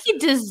 as he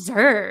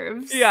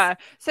deserves. Yeah.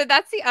 So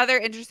that's the other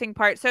interesting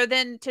part. So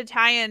then to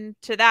tie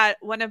into that,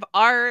 one of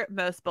our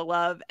most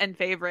beloved and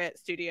favorite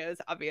studios,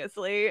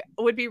 obviously,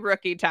 would be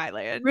Rookie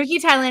Thailand. Rookie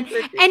Thailand.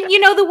 And you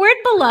know, the word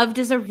beloved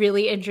is a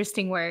really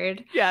interesting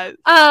word. Yes.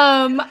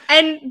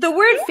 And the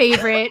word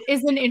favorite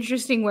is an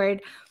interesting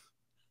word.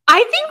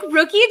 I think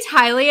Rookie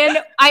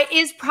Thailand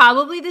is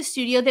probably the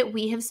studio that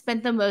we have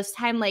spent the most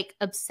time like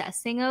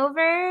obsessing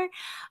over.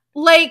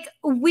 Like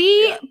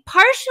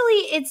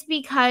partially it's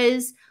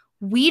because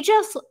we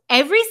just,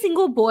 every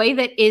single boy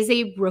that is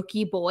a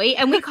rookie boy,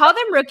 and we call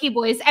them rookie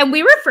boys, and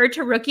we refer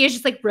to Rookie as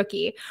just like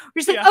Rookie. We're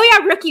just like, oh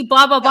yeah, Rookie,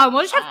 blah, blah, blah. And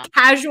we'll just have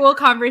casual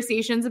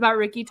conversations about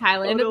Rookie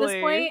Thailand at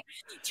this point.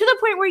 To the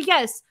point where,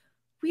 yes,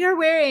 we are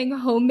wearing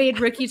homemade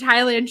Rookie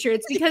Thailand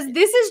shirts because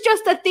this is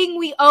just a thing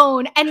we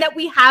own and that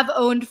we have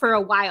owned for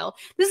a while.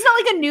 This is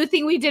not like a new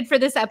thing we did for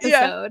this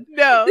episode.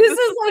 No, this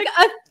is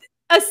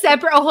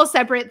like a whole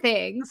separate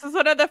thing. This is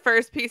one of the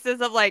first pieces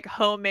of like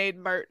homemade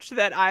merch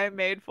that I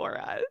made for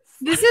us.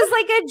 This is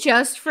like a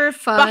just for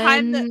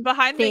fun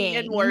behind the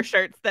Yin War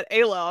shirts that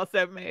Ayla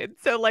also made.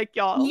 So like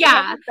y'all,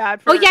 yeah.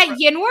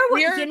 Yin War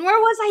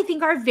was I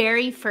think our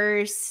very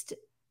first.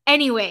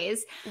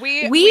 Anyways,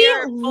 we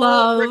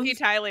love Rookie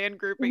Thailand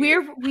grouping.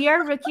 We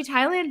are Rookie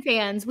Thailand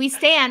fans. We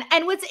stan.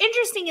 And what's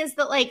interesting is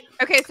that like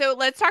okay, so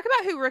let's talk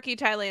about who Rookie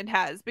Thailand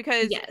has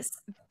because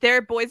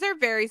their boys are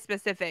very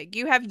specific.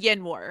 You have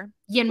Yin War,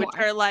 which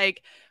are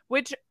like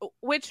which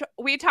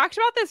we talked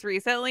about this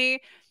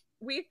recently.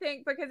 We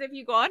think because if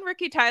you go on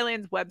Rookie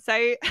Thailand's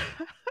website.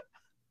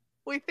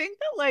 We think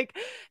that like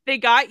they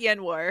got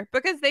Yin War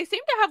because they seem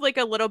to have like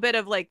a little bit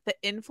of like the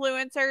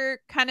influencer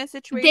kind of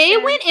situation. They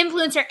went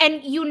influencer,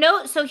 and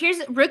so here's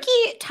Rookie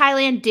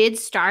Thailand did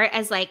start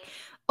as like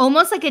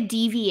almost like a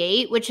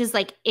DV8, which is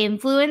like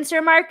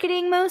influencer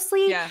marketing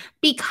mostly,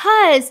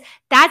 because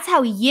that's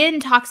how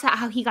Yin talks about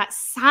how he got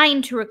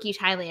signed to Rookie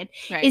Thailand.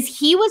 Right. Is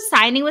he was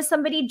signing with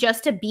somebody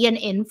just to be an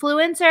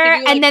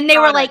influencer, and then they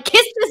were like,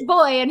 "Kiss this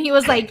boy," and he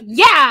was like,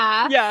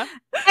 "Yeah."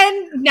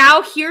 And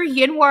now here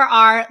Yin War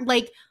are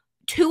like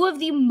two of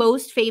the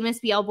most famous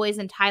BL boys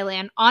in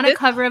Thailand on a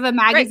cover of a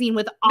magazine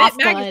with Off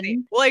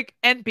Gun. Like,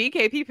 and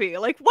BKPP.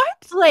 Like,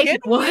 what?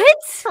 Like,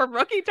 what? From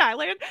Rookie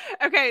Thailand?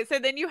 Okay, so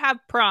then you have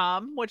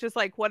Prom, which is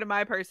like one of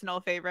my personal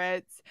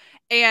favorites,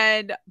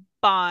 and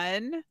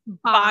Bon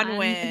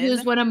Win,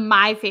 who's one of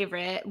my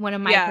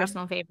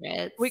personal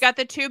favorites. We got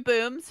the two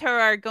Booms who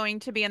are going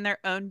to be in their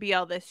own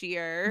BL this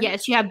year.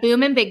 Yes, you have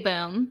Boom and Big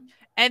Boom.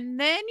 And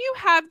then you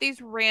have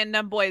these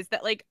random boys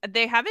that like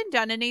they haven't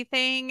done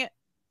anything.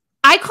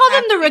 I call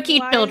them the rookie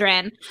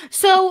children.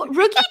 So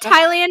Rookie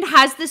Thailand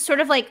has this sort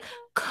of like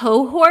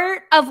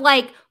cohort of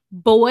like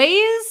boys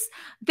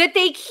that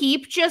they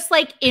keep just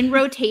like in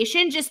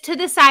rotation, just to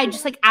the side,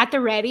 just like at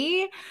the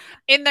ready.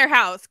 In their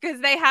house, because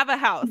they have a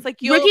house. Like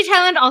Rookie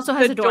Thailand also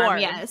has a dorm,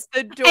 yes.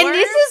 The dorm, and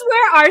this is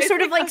where our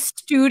sort of like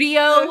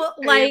studio,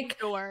 like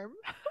dorm.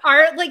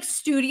 Our like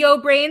studio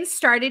brains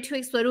started to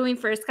explode when we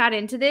first got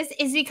into this,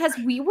 is because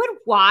we would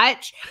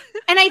watch,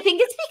 and I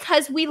think it's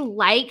because we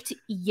liked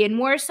Yin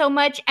War so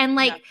much, and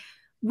like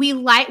we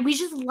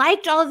just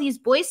liked all of these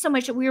boys so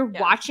much that we were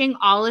watching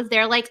all of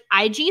their like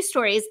IG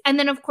stories, and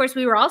then of course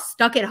we were all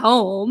stuck at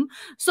home,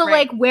 so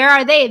like where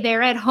are they?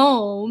 They're at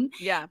home,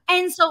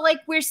 and so like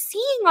we're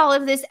seeing all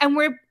of this and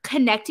we're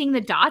connecting the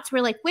dots.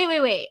 We're like,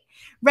 wait.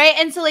 Right.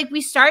 And so like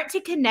we start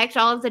to connect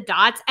all of the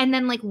dots, and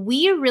then like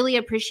we really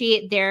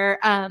appreciate their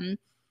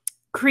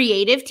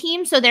creative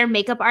team. So their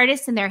makeup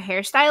artists and their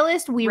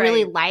hairstylist, we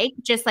really like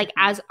just like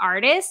as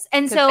artists.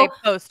 And so they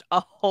post a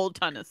whole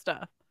ton of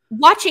stuff.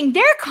 Watching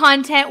their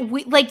content,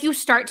 you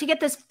start to get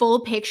this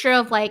full picture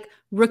of like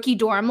rookie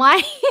dorm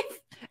life.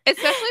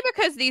 Especially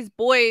because these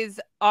boys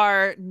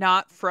are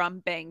not from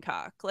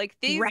Bangkok. Like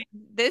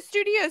this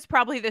studio is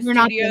probably the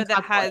studio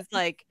that has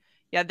like,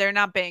 they're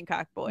not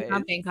Bangkok boys.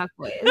 Not Bangkok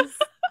boys.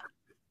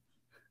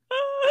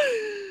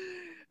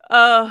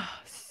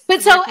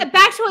 But so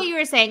back to what you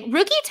were saying,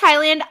 Rookie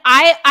Thailand,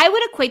 I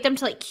would equate them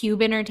to like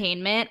Cube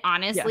Entertainment,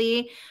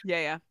 honestly.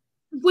 Yeah.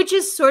 Which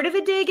is sort of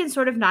a dig and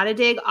sort of not a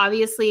dig.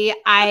 Obviously,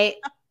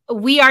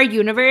 we are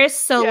Universe,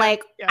 so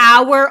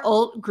our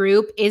alt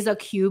group is a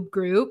Cube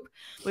group.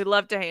 We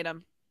love to hate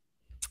them.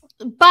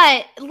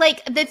 But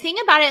like the thing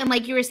about it, and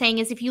like you were saying,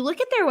 is if you look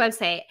at their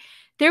website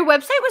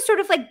was sort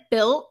of like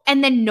built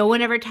and then no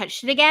one ever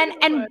touched it again.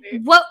 And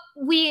what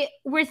we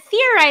were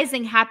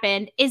theorizing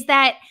happened is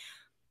that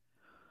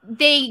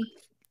they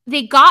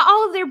got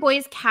all of their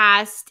boys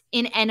cast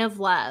in End of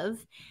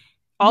Love,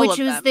 which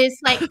was this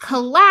like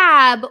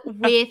collab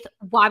with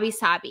Wabi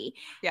Sabi.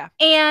 Yeah.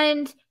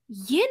 And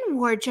Yin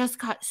War just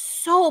got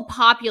so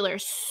popular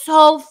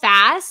so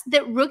fast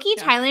that Rookie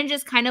Thailand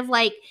just kind of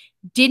like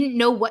didn't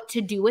know what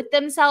to do with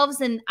themselves.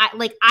 And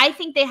I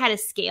think they had a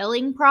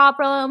scaling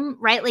problem,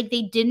 right? Like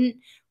they didn't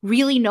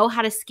really know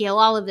how to scale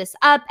all of this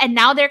up. And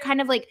now they're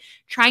kind of like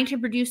trying to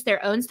produce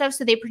their own stuff.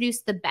 So they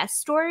produced The Best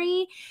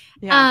Story,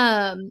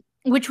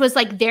 which was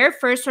like their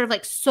first sort of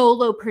like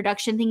solo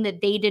production thing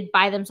that they did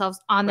by themselves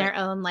on their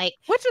own, like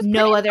which is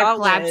no other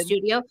collab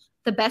studio.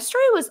 The Best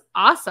Story was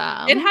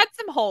awesome. It had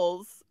some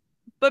holes,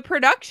 but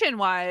production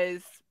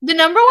wise, the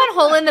number one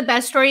hole in The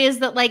Best Story is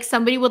that like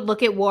somebody would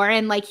look at War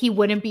and like he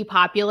wouldn't be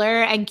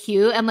popular and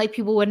cute and like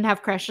people wouldn't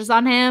have crushes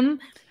on him.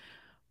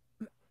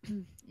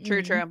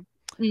 True.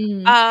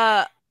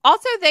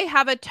 Also, they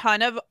have a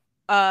ton of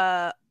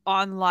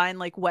online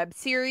like web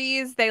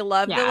series. They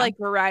love the like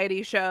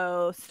variety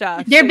show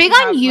stuff. They're big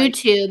on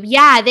YouTube.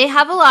 Yeah, they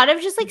have a lot of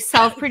just like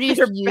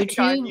self-produced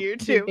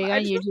YouTube.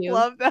 I just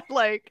love that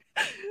like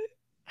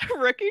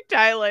Rookie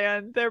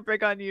Thailand, they're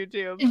big on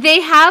YouTube.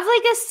 They have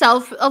like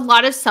a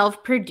lot of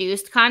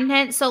self-produced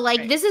content. So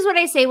like this is what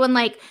I say when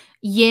like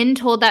Yin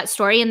told that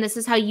story, and this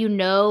is how you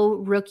know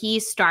Rookie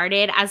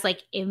started as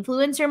like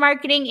influencer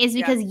marketing, is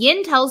because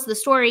Yin tells the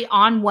story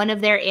on one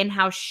of their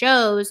in-house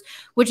shows,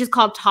 which is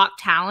called Talk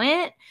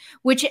Talent,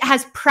 which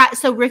has Pratt.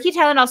 So Rookie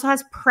Talent also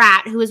has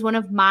Pratt, who is one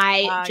of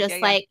my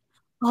like,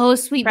 oh,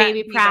 sweet Pratt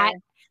baby Pratt.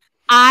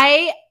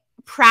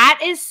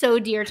 Pratt is so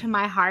dear to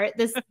my heart.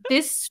 This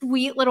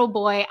sweet little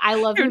boy, I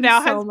love him now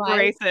so has much.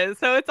 braces,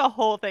 so it's a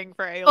whole thing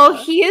for Ayla. Oh,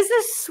 he is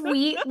a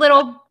sweet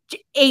little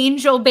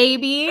angel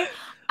baby,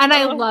 and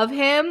I love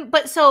him.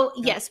 But so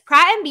yes,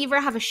 Pratt and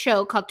Beaver have a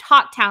show called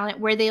Talk Talent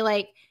where they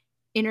like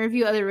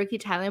interview other Rookie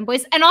Thailand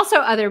boys and also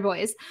other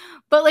boys,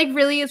 but like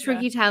really it's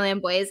Rookie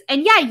Thailand boys.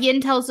 And yeah,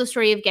 Yin tells the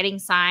story of getting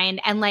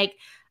signed, and like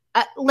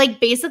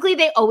basically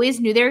they always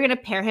knew they were gonna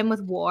pair him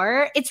with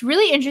War. It's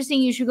really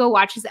interesting. You should go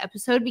watch his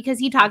episode because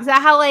he talks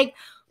about how like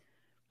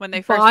when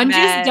they first Bon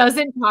met. just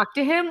doesn't talk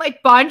to him.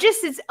 Like Bon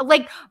just is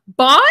like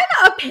Bon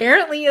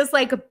apparently is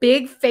like a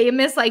big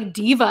famous like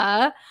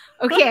diva.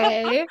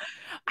 Okay.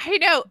 I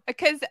know,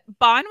 because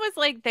Bon was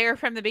like there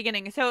from the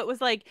beginning. So it was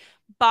like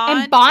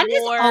Bon. And Bon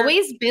has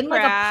always been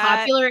like a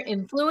popular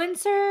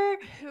influencer,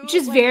 which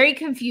is very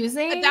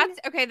confusing.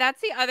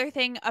 That's the other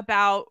thing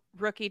about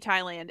Rookie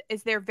Thailand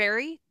is they're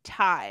very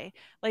Thai.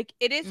 Like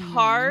it is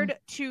hard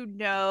to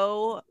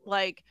know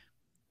like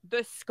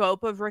the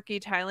scope of Rookie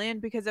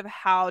Thailand because of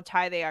how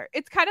Thai they are.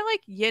 It's kind of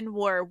like Yin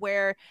War,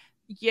 where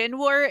Yin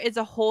War is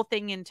a whole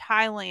thing in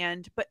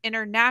Thailand, but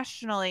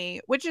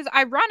internationally, which is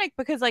ironic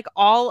because like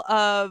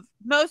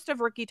most of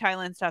Rookie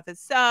Thailand stuff is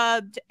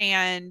subbed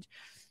and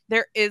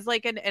there is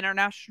like an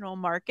international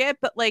market,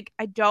 but like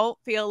I don't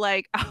feel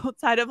like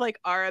outside of like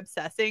our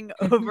obsessing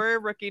over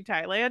Rookie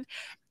Thailand,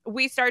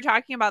 we start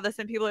talking about this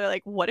and people are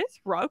like, what is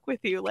wrong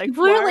with you? Like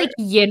people are like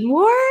Yin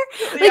War?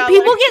 Like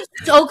people get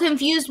so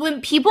confused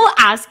when people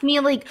ask me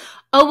like,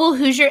 oh well,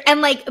 who's your,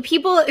 and like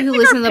people who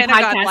listen to the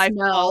podcast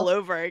know all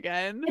over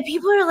again. And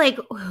people are like,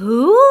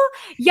 who?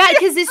 Yeah,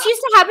 because this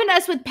used to happen to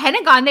us with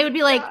Pentagon. They would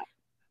be like,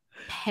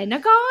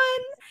 Pentagon?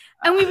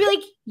 And we'd be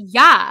like,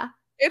 yeah.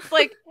 It's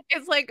like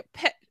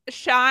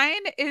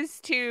Shine is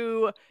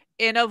to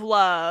In of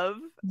Love.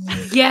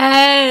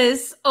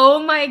 Yes. Oh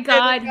my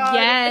God.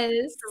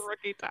 Yes.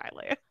 Rookie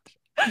Thailand.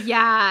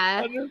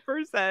 Yeah.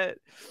 100%.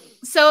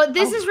 So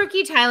this is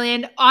Rookie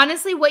Thailand.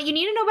 Honestly, what you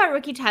need to know about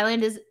Rookie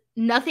Thailand is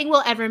nothing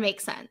will ever make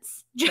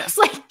sense. Just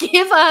like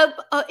give up.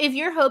 If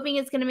you're hoping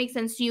it's going to make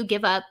sense to you,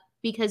 give up,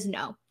 because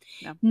no.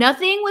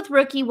 Nothing with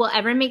Rookie will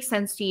ever make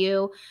sense to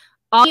you.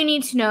 All you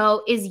need to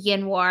know is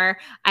Yin War.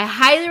 I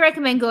highly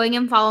recommend going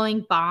and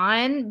following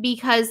Bon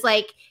because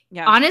like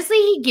honestly,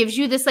 he gives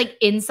you this like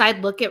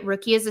inside look at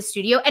Rookie as a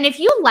studio. And if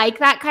you like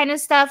that kind of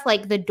stuff,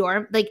 like the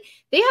dorm, like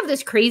they have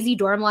this crazy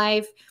dorm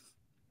life.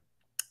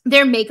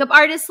 Their makeup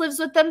artist lives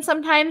with them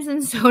sometimes,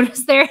 and so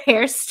does their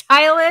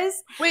hairstylist.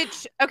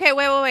 Which, okay,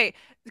 wait.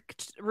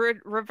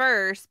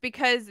 Reverse,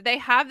 because they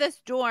have this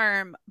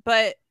dorm,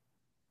 but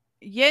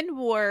Yin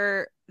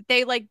War,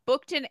 they like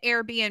booked an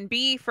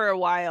Airbnb for a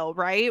while,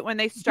 right? When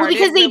they started,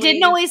 because they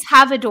didn't always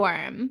have a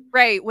dorm,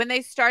 right? When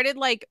they started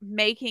like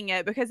making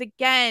it, because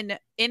again,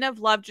 In of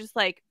Love just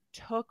like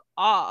took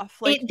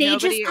off. Like they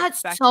just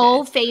got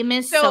so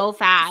famous so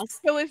fast.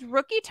 So is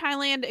Rookie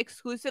Thailand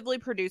exclusively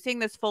producing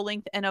this full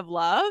length In of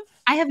Love?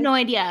 I have no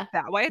idea.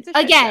 That way it's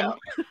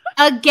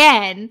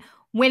again.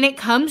 When it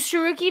comes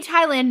to Rookie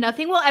Thailand,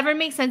 nothing will ever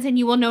make sense and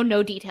you will know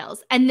no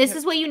details. And this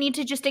is what you need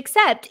to just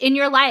accept in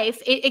your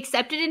life.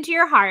 Accept it into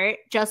your heart,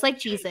 just like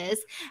Jesus,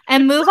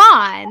 and move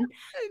on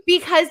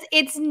because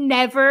it's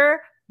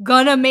never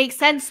gonna make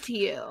sense to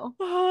you.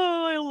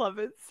 Oh, I love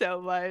it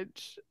so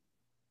much.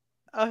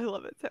 Oh, I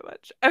love it so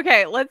much.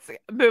 Okay, let's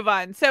move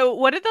on. So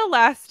what are the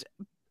last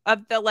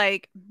of the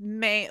like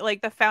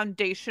the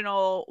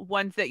foundational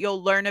ones that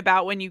you'll learn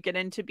about when you get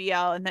into BL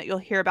and that you'll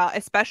hear about,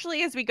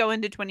 especially as we go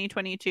into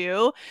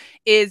 2022,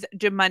 is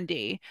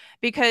Jamundi,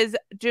 because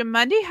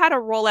Jamundi had a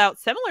rollout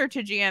similar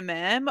to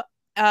GMM,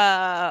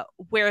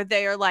 where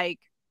they are like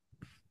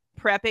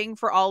prepping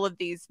for all of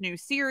these new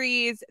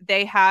series.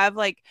 They have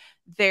like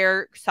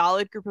their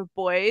solid group of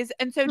boys,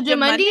 and so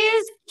Jamundi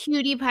is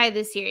Cutie Pie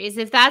the series.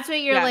 If that's what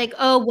you're like,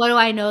 oh, what do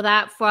I know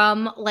that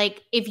from?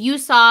 Like, if you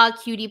saw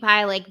Cutie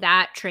Pie like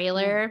that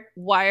trailer,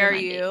 why Jamundi. Are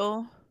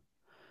you?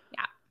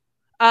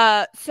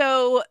 Yeah.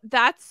 So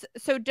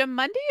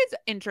Jamundi is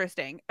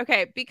interesting.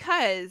 Okay,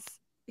 because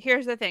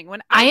here's the thing: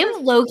 when I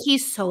am low key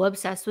so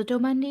obsessed with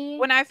Jamundi.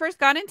 When I first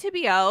got into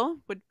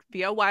BL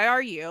via Why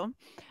Are You,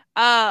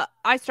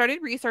 I started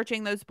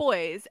researching those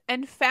boys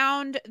and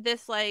found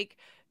this like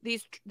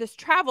this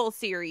travel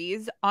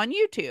series on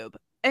YouTube.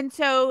 And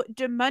so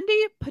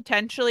Jamundi,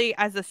 potentially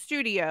as a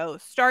studio,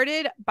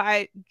 started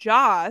by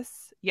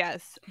Joss.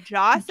 Yes,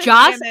 Joss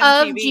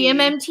of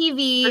GMM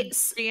TV.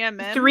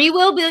 Three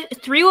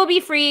will be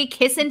free.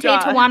 Kiss and Tay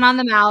to one on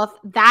the mouth.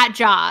 That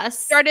Joss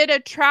started a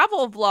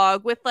travel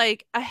vlog with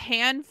like a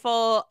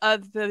handful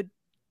of the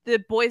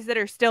boys that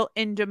are still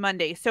in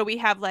Jamundi. So we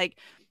have like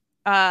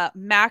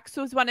Max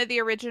was one of the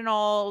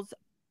originals.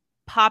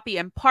 Poppy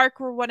and Park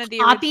were one of the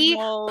Poppy,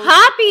 originals.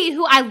 Poppy,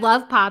 who I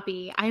love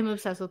Poppy. I am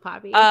obsessed with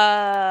Poppy.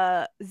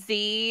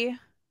 Z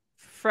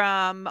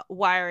from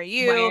Why Are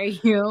You? Why Are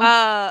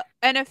You?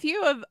 And a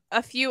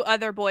few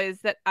other boys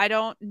that I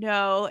don't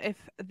know if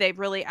they've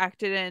really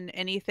acted in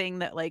anything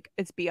that like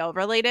is BL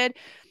related.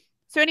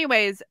 So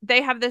anyways,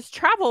 they have this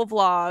travel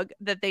vlog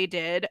that they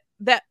did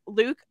that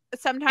Luke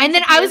sometimes. And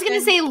then I was going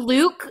to say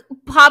Luke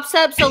pops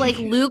up. So like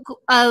Luke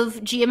of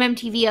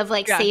GMMTV of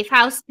like Safe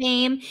House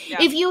fame.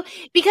 Yeah.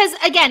 Because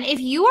again, if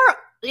you are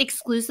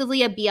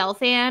exclusively a BL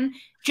fan,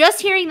 just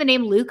hearing the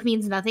name Luke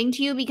means nothing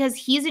to you because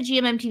he's a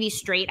GMMTV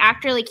straight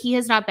actor. Like he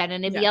has not been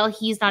in a BL.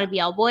 He's not a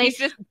BL boy. He's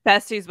just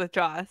besties with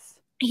Joss.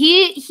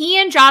 He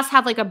and Joss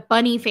have like a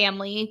bunny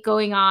family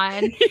going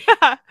on.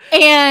 Yeah.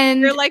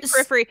 And you're like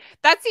periphery.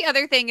 That's the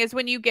other thing is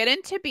when you get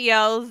into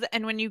BLs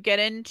and when you get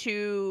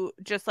into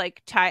just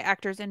like Thai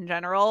actors in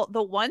general,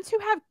 the ones who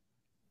have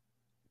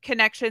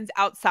connections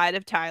outside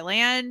of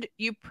Thailand,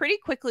 you pretty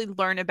quickly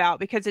learn about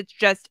because it's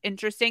just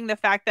interesting the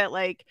fact that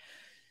like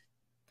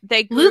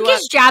Luke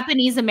is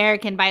Japanese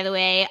American, by the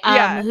way,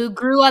 who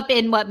grew up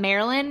in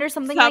Maryland or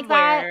something like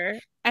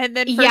that. And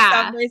then for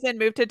some reason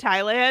moved to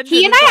Thailand.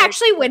 He and I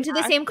actually went to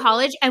the same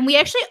college and we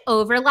actually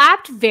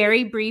overlapped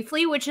very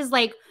briefly, which is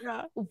like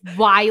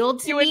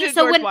wild to me. Went to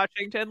George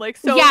Washington, like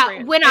so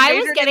when I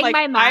was getting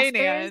my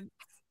master's.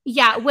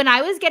 Yeah, when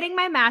I was getting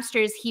my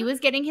master's, he was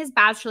getting his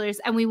bachelor's,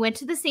 and we went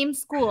to the same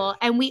school,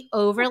 and we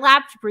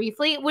overlapped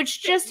briefly,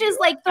 which just is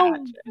like the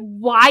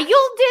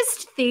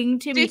wildest thing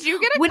to me. Did you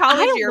get a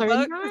college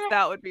yearbook?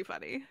 That would be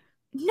funny.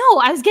 No,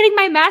 I was getting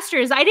my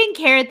master's. I didn't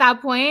care at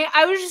that point.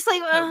 I was just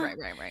like,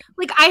 right.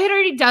 Like I had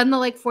already done the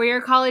like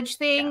 4-year college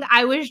thing. Yeah.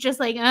 I was just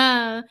like,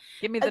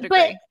 give me the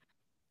degree.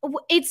 But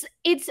it's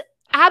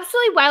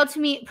absolutely wild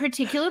to me,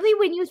 particularly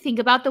when you think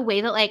about the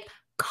way that like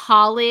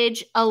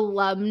college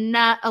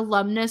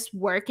alumnus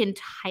work in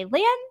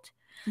Thailand.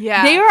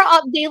 Yeah,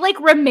 they like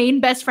remain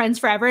best friends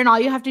forever, and all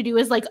you have to do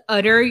is like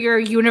utter your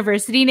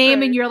university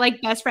name and you're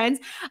like best friends.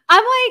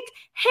 I'm like,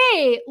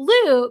 hey,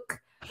 Luke,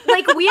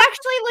 like we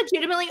actually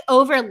legitimately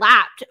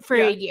overlapped for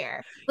a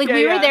year. Like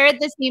we were there at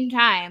the same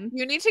time.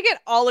 You need to get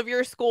all of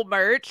your school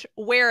merch,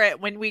 wear it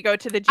when we go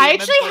to the gym. I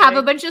actually have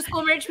a bunch of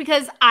school merch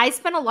because I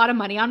spent a lot of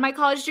money on my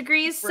college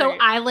degrees, so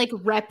I like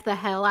rep the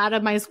hell out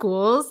of my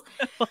schools.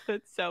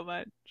 It's so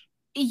much.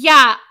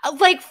 Yeah,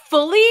 like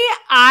fully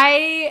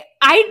I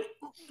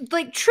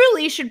like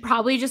truly should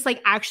probably just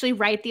like actually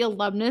write the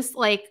alumnus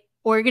like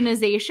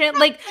organization,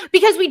 like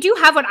because we do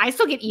have one. I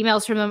still get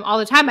emails from them all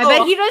the time. I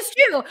bet he does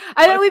too.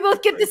 I bet we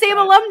both get the same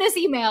alumnus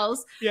emails.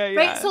 Yeah.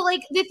 Right. So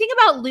like the thing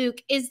about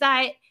Luke is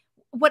that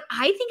what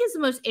I think is the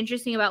most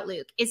interesting about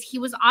Luke is he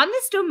was on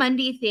this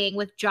Domundi thing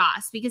with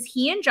Joss because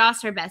he and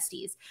Joss are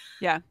besties.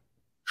 Yeah.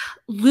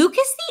 Luke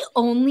is the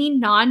only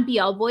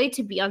non-BL boy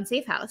to be on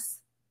Safe House.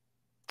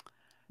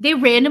 They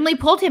randomly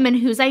pulled him, and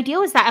whose idea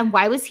was that? And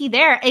why was he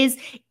there? Is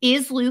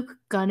Luke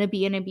gonna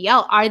be in a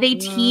BL? Are they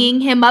teeing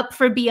him up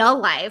for BL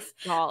life?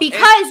 Well,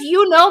 because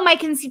you know my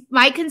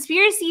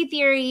conspiracy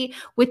theory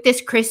with this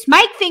Chris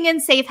Mike thing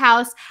in Safe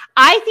House.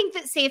 I think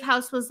that Safe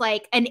House was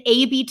like an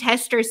A/B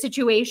tester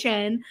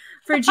situation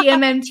for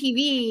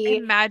GMMTV.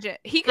 Imagine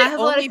he could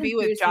only be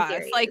with Joss.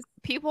 Like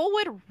people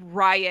would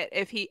riot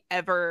if he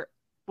ever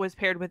was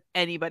paired with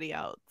anybody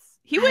else.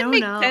 He wouldn't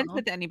make sense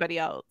with anybody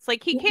else.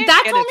 Like he can't.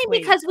 That's only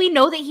because we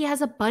know that he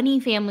has a bunny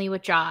family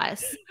with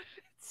Joss.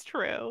 It's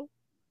true.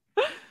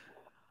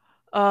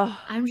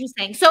 I'm just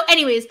saying. So,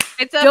 anyways,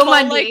 it's a whole,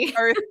 like,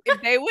 Earth.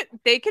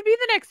 They could be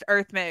the next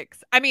Earth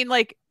Mix. I mean,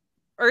 like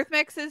Earth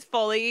Mix is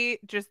fully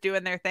just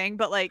doing their thing,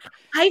 but like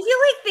I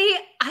feel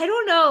like I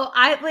don't know.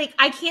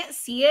 I can't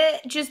see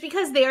it just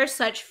because they are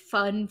such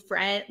fun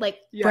friends.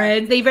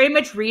 They very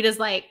much read as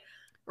like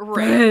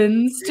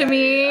friends to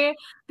me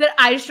that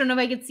I just don't know if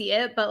I could see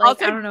it, but like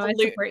also, I don't know. I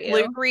support you.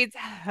 Luke reads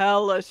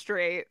hella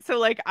straight, so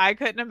like I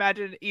couldn't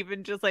imagine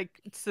even just like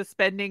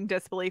suspending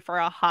disbelief for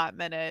a hot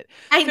minute.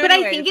 I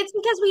think it's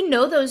because we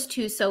know those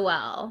two so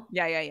well.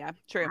 Yeah.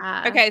 True.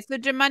 Okay, so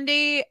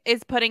Domundi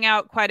is putting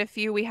out quite a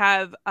few. We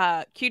have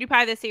Cutie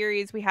Pie the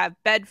series. We have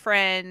Bed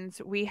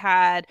Friends.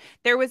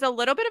 There was a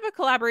little bit of a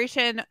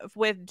collaboration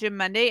with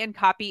Domundi and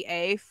Copy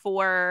A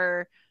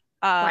for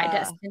Why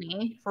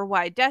Destiny. For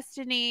Why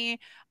Destiny.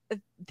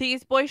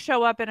 These boys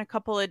show up in a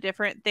couple of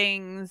different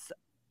things.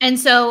 And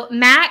so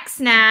Max,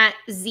 Nat,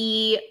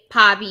 Z,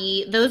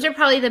 Poppy, those are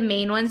probably the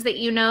main ones that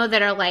you know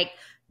that are like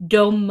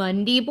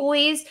Domundi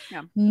boys.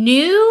 Yeah.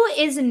 New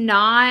is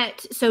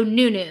not so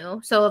Nunu,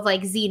 so of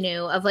like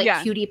Xenu of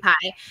like Cutie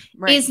Pie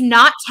is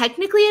not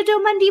technically a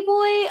Domundi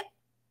boy,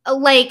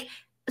 like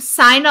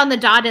signed on the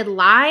dotted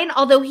line,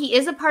 although he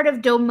is a part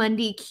of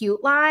Domundi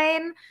Cute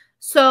Line.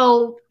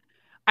 So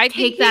I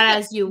take that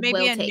as you maybe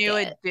will a take new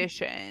it.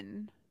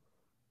 Addition.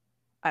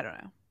 I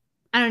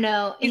don't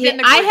know.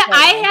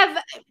 I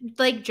have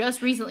like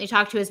just recently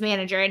talked to his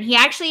manager, and he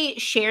actually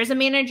shares a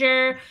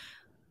manager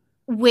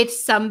with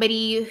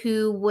somebody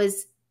who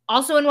was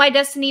also in Why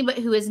Destiny, but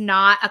who is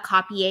not a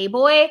Copy A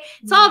boy.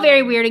 It's all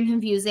very weird and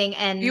confusing.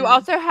 And you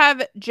also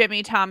have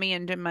Jimmy, Tommy,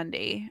 and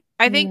Domundi.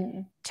 I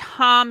think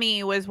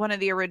Tommy was one of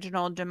the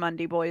original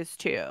Jumundi boys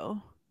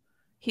too.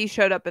 He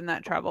showed up in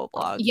that travel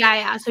vlog.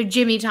 Yeah. So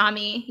Jimmy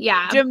Tommy.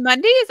 Yeah.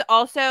 Jumundi is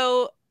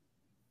also,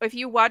 if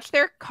you watch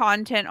their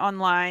content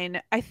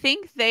online, I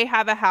think they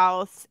have a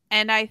house,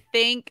 and I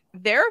think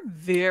they're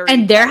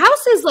and their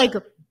house is like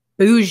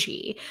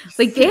bougie.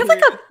 Like they have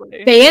like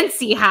a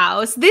fancy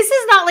house. This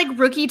is not like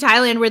Rookie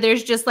Thailand where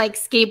there's just like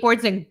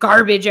skateboards and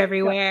garbage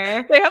everywhere.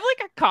 Yeah. They have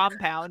like a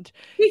compound.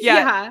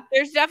 Yeah.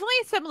 There's definitely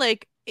some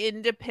like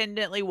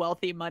independently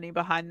wealthy money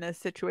behind this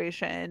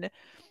situation.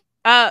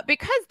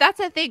 Because that's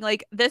the thing,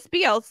 like this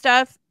BL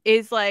stuff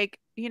is like,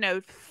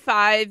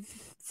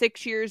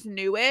 5-6 years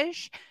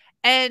newish,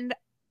 and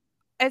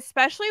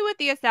especially with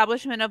the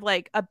establishment of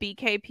like a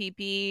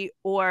BKPP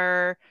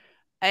or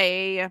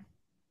a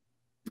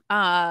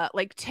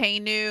like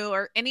Tainu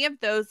or any of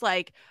those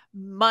like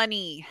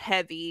money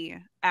heavy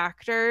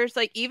actors,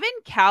 like even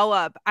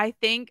Cowup, I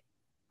think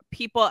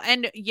people,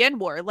 and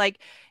Yenwar,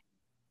 like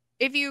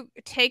if you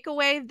take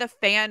away the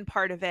fan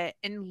part of it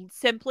and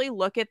simply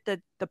look at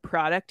the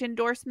product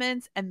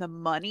endorsements and the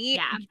money,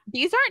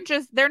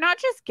 they're not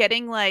just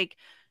getting like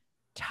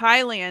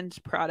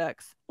Thailand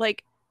products.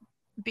 Like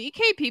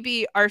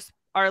BKPP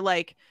are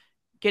like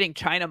getting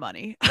China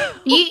money.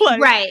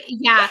 Right.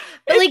 Yeah.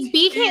 But like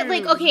BK, huge.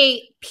 Like,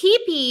 okay,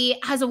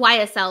 PP has a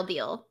YSL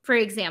deal, for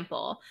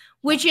example,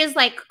 which is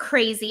like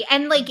crazy.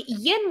 And like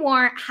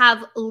Yenwar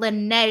have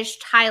Laneige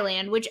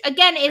Thailand, which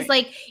again is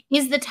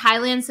is the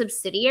Thailand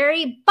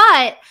subsidiary,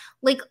 but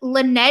like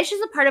Laneige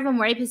is a part of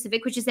Amore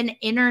Pacific, which is an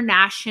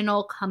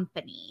international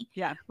company.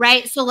 Yeah.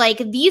 Right. So like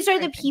these are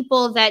the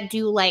people that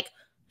do like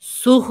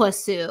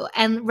Suhosu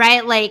and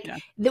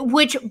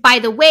which by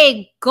the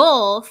way,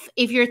 Gulf,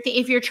 if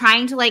you're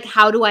trying to like,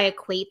 how do I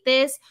equate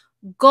this?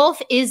 Gulf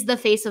is the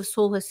face of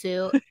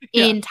Suhosu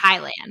in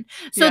Thailand.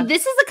 So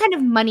this is the kind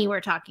of money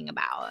we're talking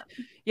about.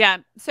 Yeah.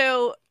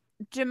 So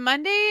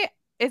Jumundi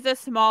is a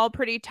small,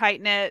 pretty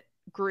tight-knit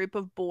group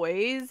of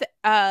boys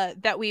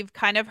that we've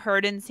kind of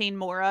heard and seen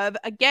more of.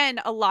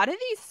 Again, a lot of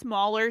these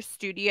smaller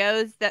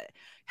studios that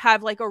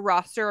have like a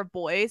roster of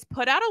boys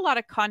put out a lot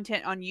of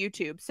content on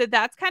YouTube. So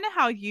that's kind of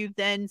how you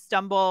then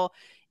stumble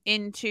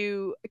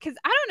into, because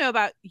I don't know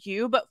about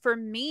you, but for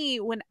me,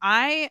 when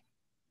I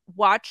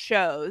watch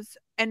shows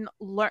and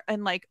learn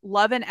and like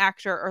love an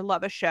actor or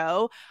love a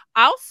show,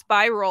 I'll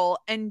spiral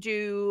and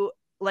do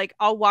like,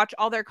 I'll watch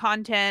all their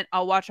content,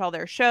 I'll watch all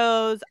their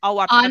shows, I'll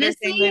watch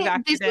honestly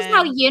this is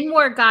how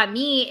Yenwar got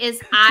me.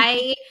 Is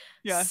I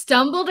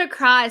stumbled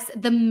across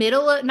not the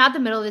middle of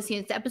the scene,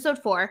 it's episode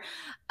 4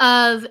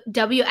 of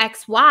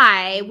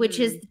WXY, which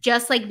is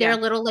just like their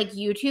little like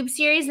YouTube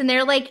series, and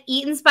they're like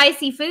eating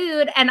spicy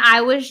food, and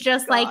I was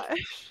just like,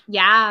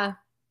 yeah,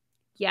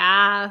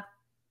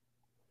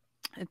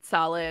 it's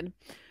solid.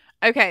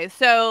 Okay,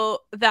 so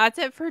that's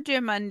it for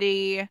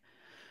Jumundi.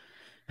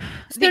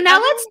 So now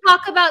let's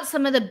talk about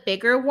some of the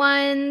bigger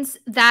ones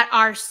that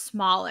are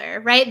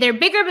smaller, right? They're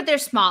bigger, but they're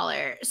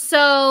smaller.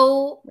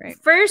 So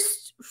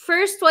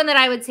first one that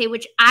I would say,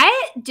 which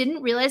I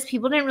didn't realize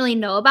people didn't really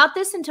know about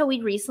this until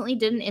we recently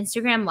did an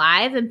Instagram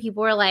live, and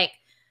people were like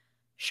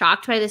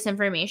shocked by this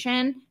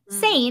information.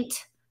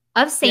 Saint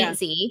of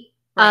SaintZee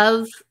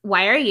of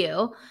Why Are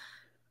You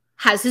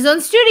has his own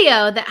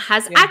studio that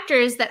has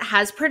actors, that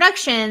has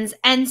productions.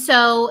 And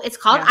so it's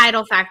called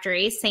Idol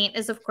Factory. Saint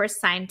is, of course,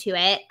 signed to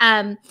it.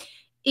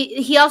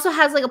 He also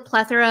has like a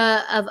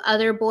plethora of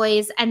other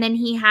boys. And then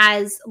he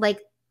has like,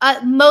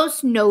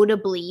 most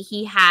notably,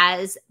 he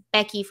has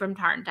Becky from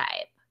Tarn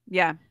Type.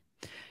 Yeah.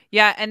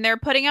 Yeah. And they're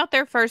putting out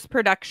their first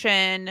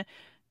production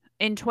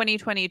in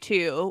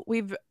 2022.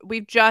 We've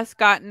just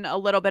gotten a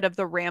little bit of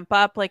the ramp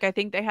up. Like, I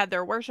think they had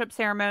their worship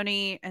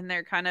ceremony and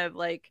they're kind of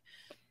like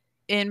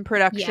in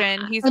production.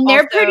 And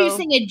they're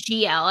producing a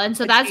GL, and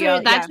so that's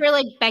where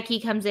like Becky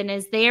comes in,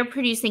 is they're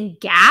producing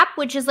Gap,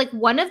 which is like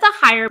one of the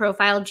higher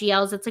profile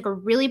GLs. It's like a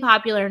really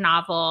popular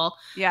novel.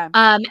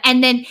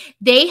 And then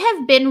they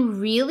have been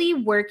really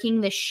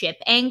working the ship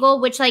angle,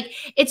 which like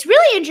it's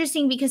really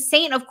interesting because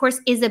Saint, of course,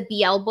 is a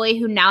BL boy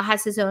who now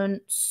has his own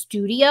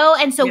studio,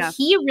 and so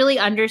he really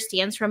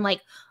understands from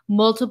like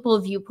multiple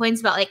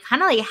viewpoints about like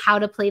kind of like how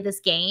to play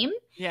this game.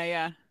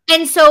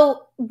 And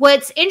so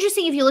what's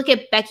interesting, if you look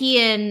at Becky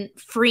and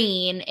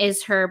Freen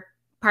is her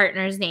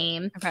partner's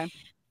name. Okay.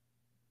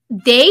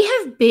 They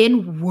have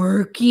been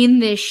working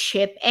this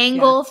ship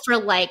angle for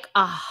like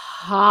a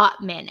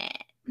hot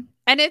minute.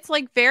 And it's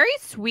like very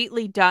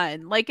sweetly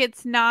done. Like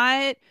it's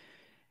not,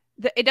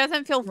 it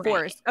doesn't feel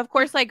forced. Of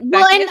course, like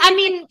Becky is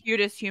the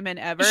cutest human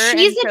ever.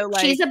 She's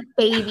a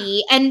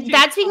baby. And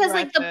that's because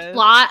like the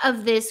plot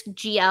of this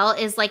GL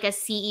is like a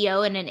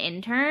CEO and an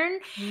intern.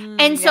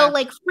 And so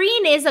like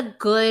Freen is a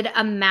good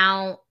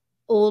amount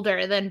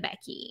older than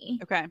Becky.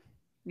 Okay.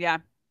 Yeah.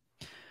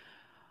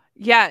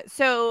 Yeah.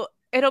 So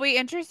it'll be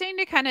interesting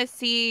to kind of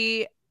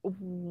see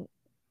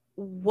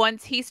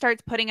once he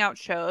starts putting out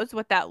shows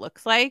what that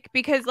looks like,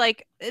 because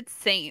like it's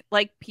Saint,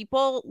 like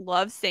people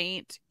love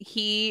Saint.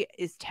 He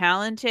is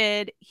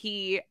talented,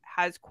 he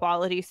has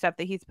quality stuff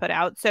that he's put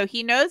out. So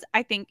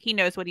I think he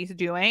knows what he's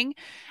doing.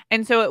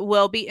 And so it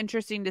will be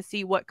interesting to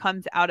see what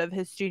comes out of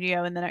his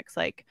studio in the next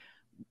like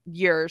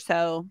year or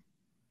so.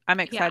 I'm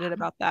excited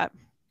about that.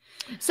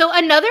 So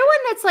another one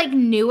that's like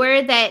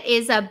newer that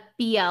is a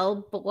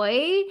BL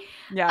boy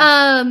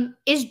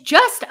is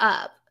Just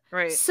Up.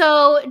 Right.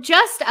 So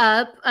Just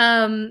Up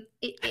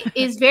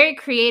is very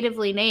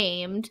creatively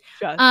named.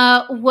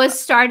 Was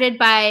started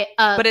by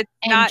but it's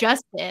not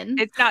Justin.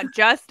 It's not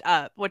Just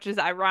Up, which is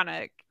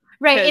ironic.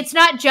 Right. It's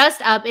not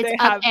Just Up. It's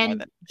Up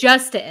and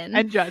Justin.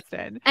 And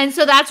Justin. And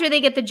so that's where they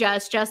get the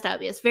Just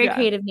Up. It's very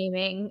creative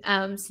naming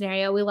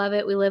scenario. We love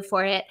it. We live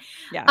for it.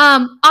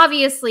 Yeah.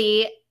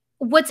 Obviously,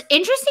 what's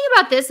interesting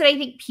about this that I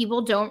think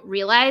people don't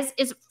realize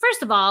is,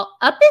 first of all,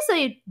 Up is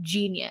a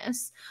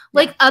genius.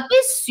 Like, Up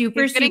is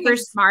super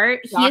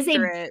smart. He is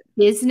a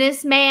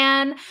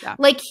businessman. Yeah.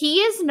 Like, he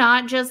is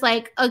not just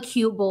like a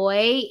cute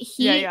boy.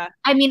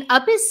 I mean,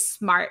 Up is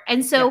smart.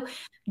 And so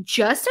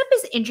Just Up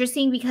is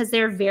interesting because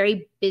they're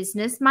very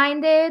business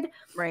minded.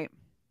 Right.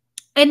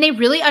 And they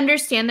really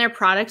understand their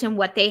product and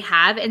what they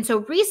have. And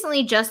so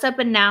recently, Just Up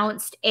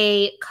announced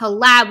a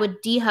collab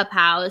with D-Hub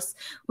House,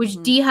 which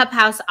D-Hub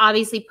House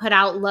obviously put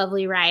out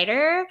Lovely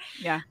Rider.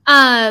 Yeah.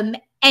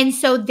 And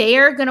so they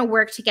are going to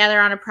work together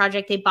on a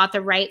project. They bought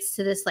the rights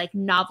to this like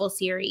novel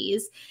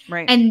series.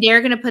 Right. And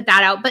they're going to put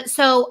that out. But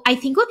so I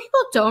think what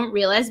people don't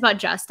realize about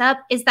Just Up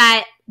is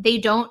that they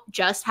don't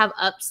just have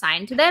Up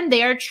signed to them.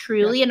 They are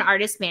truly an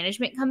artist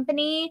management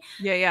company.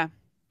 Yeah, yeah.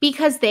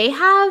 Because they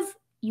have,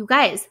 you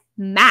guys,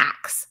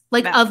 Max,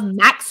 of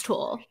Max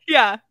Tool.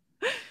 Yeah.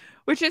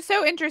 Which is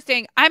so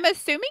interesting. I'm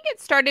assuming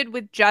it started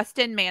with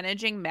Justin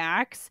managing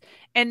Max,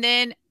 and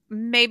then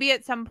maybe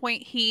at some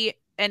point he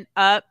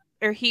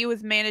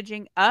was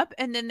managing Up,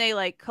 and then they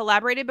like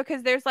collaborated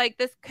because there's like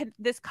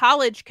this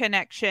college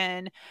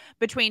connection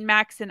between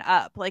Max and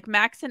Up. Like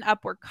Max and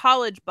Up were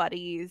college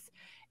buddies,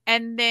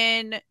 and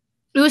then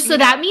so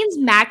that means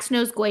Max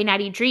knows Goy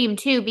Natty Dream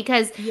too,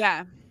 because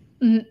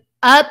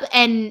Up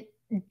and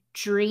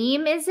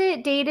Dream, is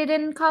it dated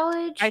in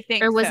college? I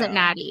think, or was it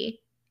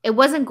Natty? It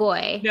wasn't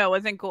Goy. No, it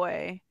wasn't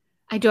Goy.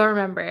 I don't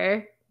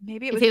remember.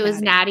 Maybe it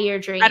was Natty or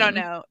Dream. I don't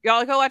know.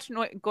 Y'all go watch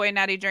Goy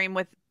Natty Dream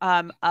with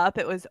Up.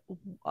 It was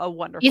a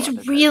wonderful. It's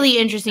episode. really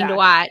interesting to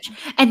watch,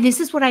 and this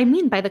is what I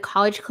mean by the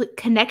college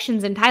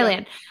connections in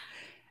Thailand.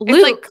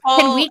 Luke,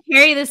 can we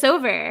carry this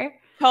over?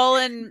 Tol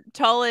and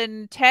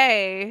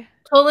Tay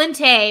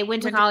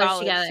went to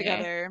college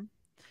together.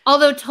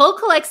 Although Tol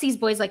collects these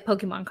boys like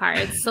Pokemon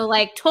cards. So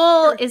like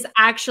Tol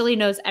actually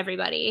knows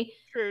everybody.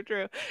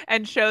 True.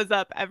 And shows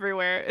up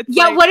everywhere. It's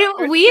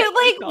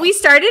we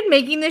started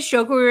making this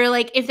joke where we were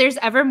like, if there's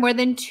ever more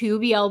than 2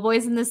 BL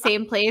boys in the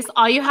same place,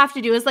 all you have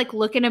to do is like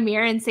look in a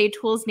mirror and say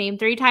Tol's name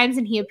 3 times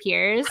and he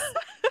appears.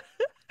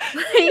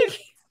 It's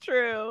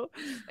true.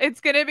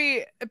 It's gonna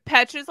be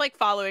Petch is like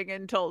following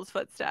in Tol's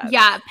footsteps.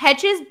 Yeah,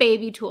 Petch is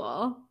baby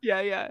Tool.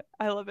 Yeah.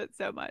 I love it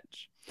so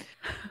much.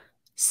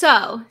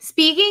 So,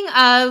 speaking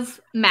of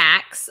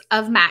Max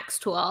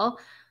Tool,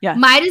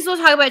 might as well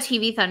talk about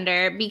TV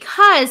Thunder,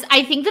 because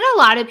I think that a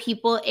lot of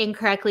people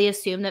incorrectly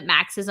assume that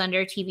Max is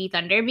under TV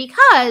Thunder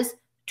because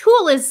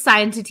Tool is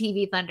signed to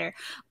TV Thunder.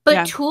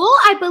 But Tool,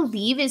 I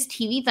believe, is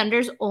TV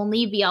Thunder's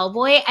only BL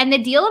boy. And the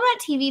deal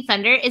about TV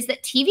Thunder is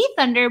that TV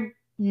Thunder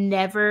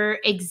never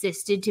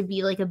existed to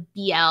be like a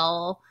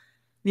BL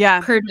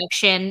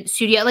production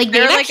studio. Like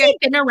they've actually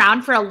been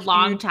around for a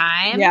long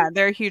time. Yeah,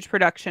 they're a huge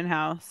production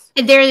house.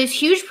 They're this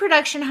huge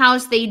production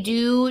house. They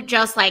do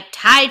just like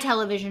Thai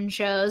television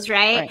shows,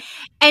 right?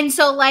 And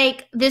so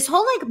like this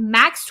whole like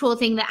Max Tool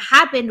thing that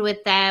happened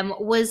with them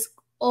was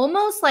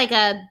almost like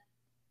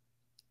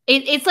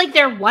it's like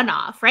their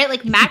one-off, right?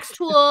 Like Max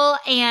Tool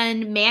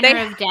and Manner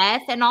of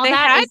Death and all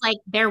that is like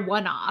their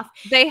one-off.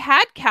 They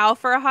had Cal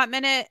for a hot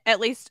minute, at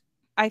least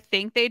I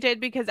think they did,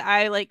 because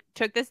I like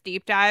took this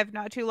deep dive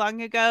not too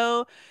long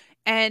ago,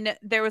 and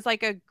there was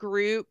like a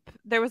group,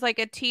 there was like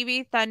a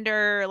TV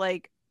Thunder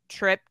like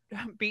trip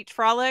beach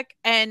frolic,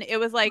 and it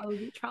was like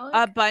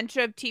a bunch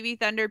of TV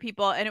Thunder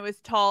people, and it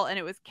was Tall and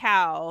it was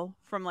Cal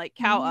from like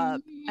Cal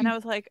Up, and I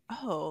was like,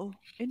 oh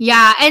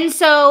yeah. And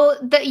so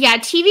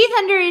TV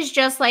Thunder is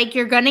just like,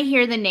 you're gonna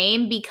hear the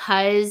name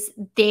because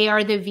they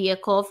are the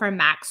vehicle for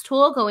Max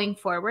Tool going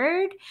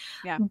forward.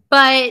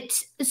 But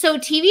so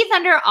TV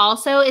Thunder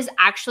also is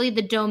actually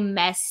the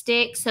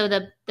domestic, so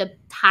the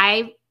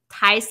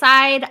Thai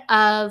side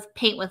of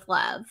Paint with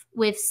Love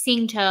with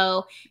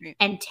Singto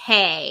and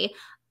Tay.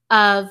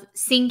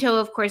 Singto,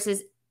 of course,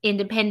 is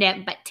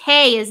independent, but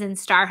Tay is in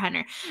Star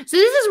Hunter. So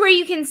this is where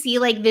you can see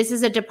like this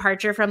is a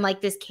departure from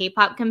like this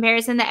K-pop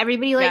comparison that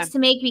everybody likes to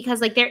make,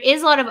 because like there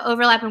is a lot of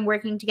overlap in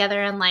working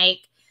together and like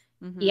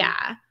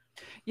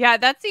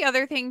that's the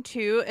other thing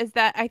too, is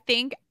that I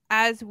think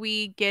as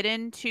we get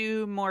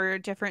into more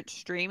different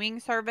streaming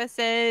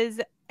services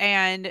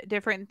and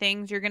different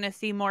things, you're going to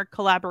see more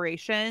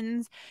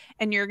collaborations,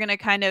 and you're going to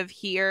kind of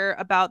hear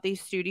about these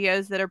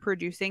studios that are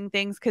producing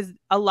things, because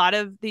a lot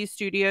of these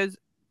studios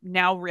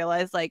now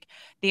realize like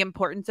the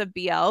importance of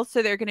BL.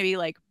 So they're going to be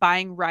like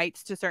buying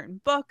rights to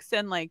certain books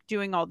and like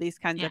doing all these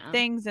kinds of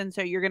things. And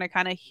so you're going to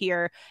kind of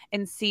hear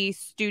and see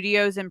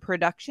studios and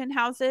production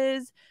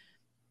houses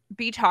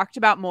be talked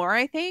about more,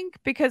 I think,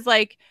 because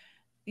like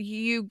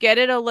you get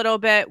it a little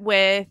bit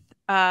with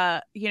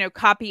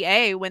Copy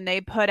A when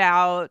they put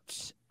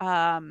out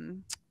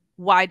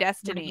Why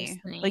Destiny.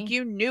 Like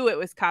you knew it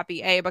was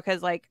Copy A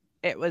because like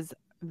it was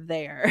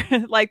there.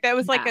 Like that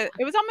was like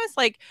it was almost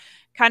like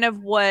kind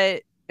of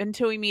what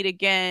Until We Meet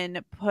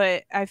Again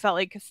I felt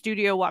like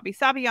Studio Wabi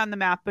Sabi on the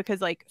map, because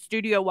like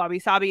Studio Wabi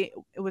Sabi,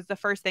 it was the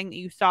first thing that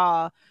you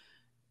saw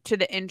to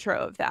the intro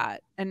of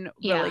that and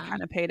really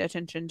kind of paid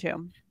attention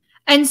to.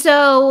 And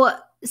so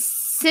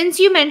since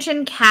you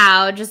mentioned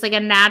cow, just like a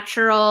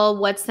natural,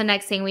 what's the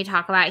next thing we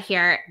talk about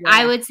here? Yeah.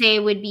 I would say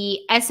would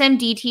be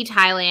SMDT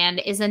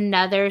Thailand is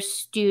another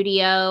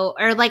studio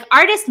or like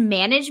artist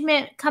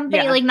management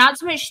company, like not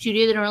so much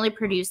studio, they don't really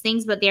produce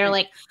things, but they're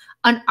like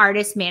an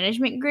artist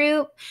management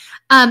group.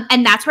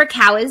 And that's where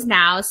Cow is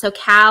now. So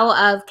Cow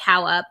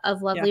Up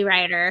of Lovely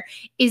Writer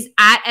is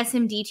at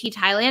SMDT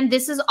Thailand.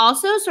 This is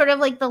also sort of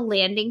like the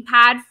landing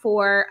pad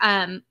for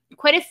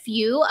quite a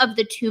few of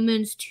the Two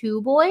Moons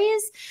 2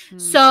 boys.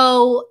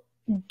 So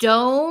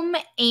Dome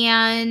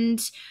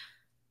and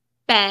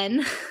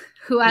Ben,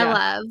 who I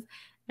love.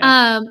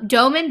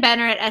 Dome and Ben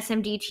are at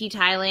SMDT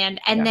Thailand.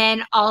 And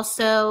then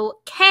also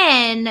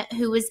Ken,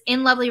 who was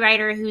in Lovely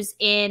Writer, who's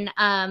in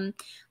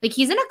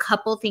he's in a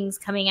couple things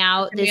coming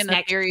out this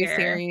next year.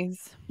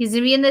 Series. He's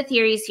gonna be in the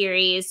Theory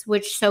series,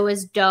 which so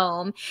is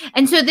Dome.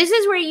 And so this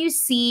is where you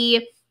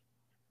see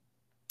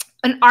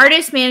an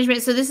artist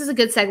management. So this is a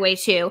good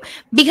segue too,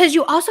 because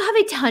you also have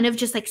a ton of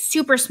just like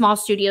super small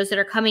studios that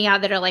are coming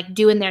out that are like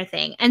doing their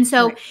thing. And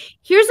so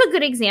here's a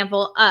good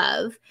example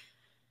of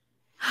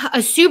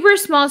a super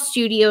small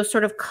studio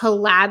sort of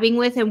collabing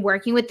with and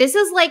working with. This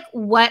is like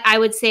what I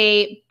would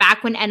say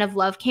back when End of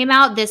Love came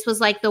out, this was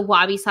like the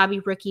Wabi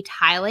Sabi Rookie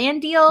Thailand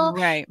deal,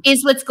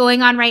 is what's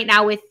going on right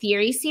now with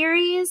Theory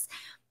series.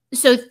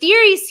 So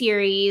Theory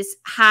series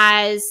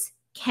has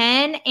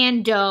Ken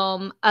and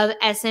Dome of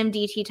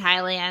SMDT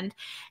Thailand,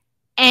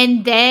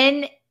 and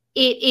then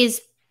it is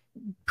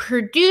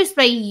produced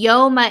by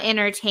Yoma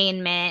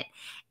Entertainment.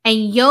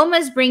 And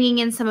Yoma's bringing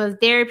in some of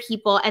their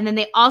people. And then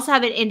they also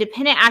have an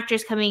independent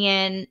actress coming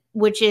in,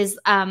 which is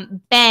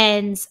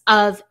Ben's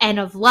of End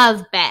of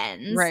Love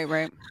Ben's.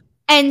 Right.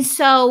 And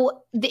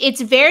so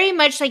it's very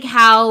much like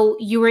how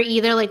you were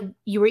either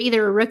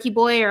a rookie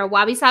boy or a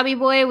Wabi Sabi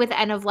boy with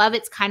End of Love.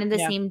 It's kind of the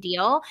same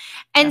deal.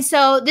 And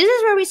so this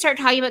is where we start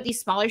talking about these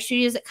smaller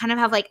studios that kind of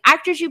have like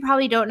actors you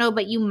probably don't know,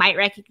 but you might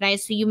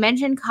recognize. So you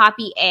mentioned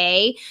Copy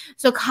A.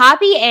 So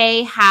Copy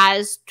A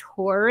has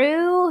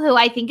Toru, who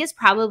I think is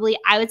probably,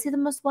 I would say, the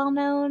most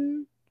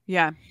well-known.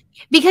 Yeah.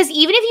 Because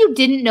even if you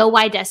didn't know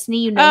Why Destiny,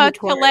 you know who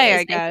Toru is.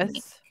 I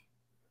guess.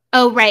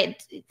 Oh, right.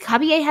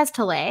 Copy A has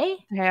Tele?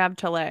 They have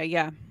Tele,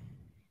 yeah.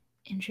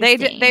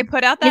 Interesting. They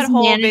put out that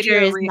whole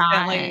video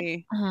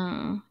recently.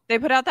 They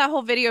put out that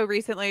whole video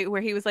recently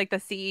where he was like the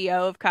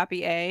CEO of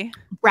Copy A.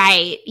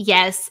 Right,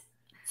 yes.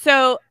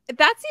 So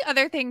that's the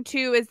other thing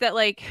too, is that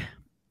like,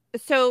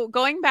 so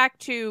going back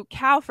to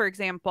Cal, for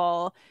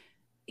example,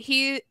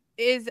 he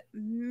is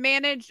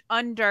managed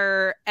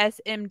under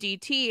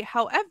SMDT.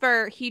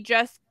 However, he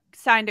just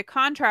signed a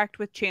contract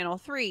with Channel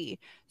 3.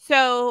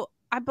 So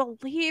I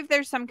believe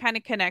there's some kind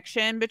of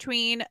connection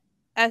between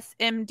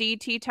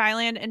SMDT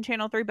Thailand and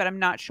Channel 3, but I'm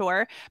not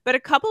sure. But a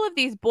couple of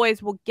these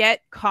boys will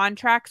get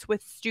contracts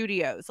with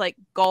studios. Like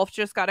Golf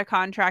just got a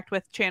contract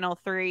with Channel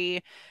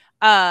 3.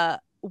 And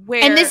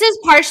this is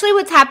partially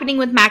what's happening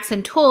with Max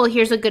and Tool.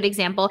 Here's a good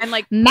example. And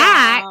like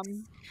Max,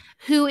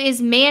 who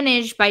is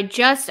managed by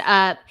Just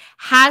Up,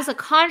 has a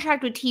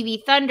contract with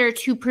TV Thunder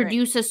to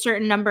produce a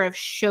certain number of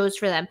shows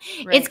for them.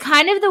 It's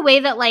kind of the way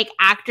that like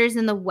actors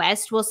in the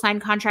West will sign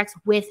contracts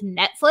with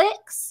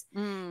Netflix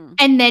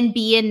and then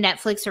be in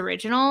Netflix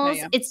originals.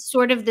 It's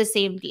sort of the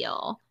same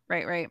deal.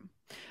 Right.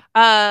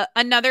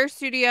 Another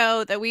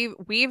studio that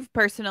we've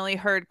personally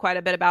heard quite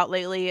a bit about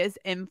lately is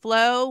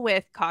Inflow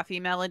with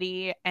Coffee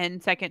Melody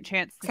and Second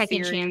Chance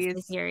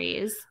the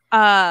series.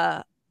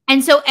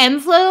 And so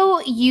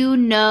Mflow,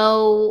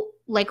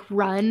 like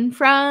Run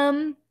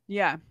from.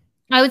 Yeah.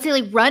 I would say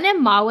like Run and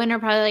Mawin are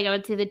probably like, I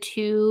would say the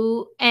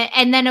two.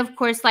 And then of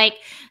course, like,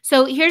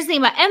 so here's the thing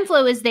about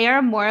Mflow is they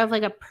are more of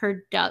like a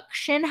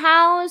production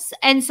house.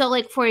 And so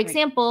like, for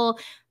example,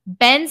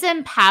 Benz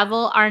and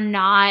Pavel are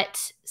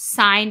not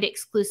signed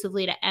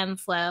exclusively to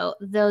Mflow,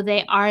 though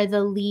they are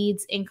the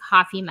leads in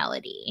Coffee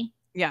Melody.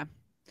 Yeah.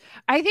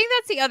 I think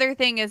that's the other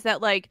thing is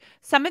that like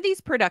some of these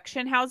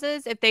production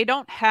houses, if they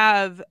don't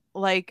have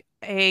like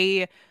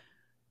a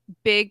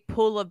big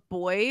pool of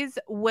boys,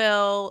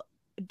 will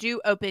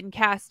do open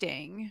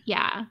casting.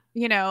 Yeah.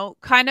 You know,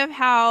 kind of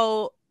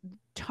how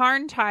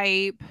Tarn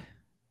Type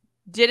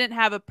didn't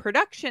have a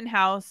production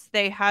house.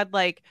 They had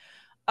like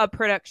a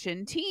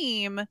production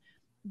team,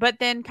 but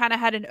then kind of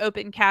had an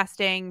open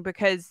casting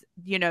because,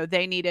 you know,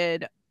 they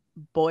needed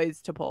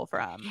boys to pull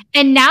from.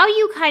 And now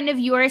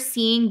you are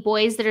seeing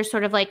boys that are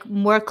sort of like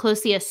more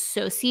closely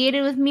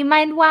associated with Me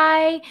Mind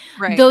Y,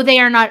 Right. though they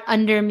are not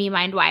under Me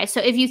Mind Y.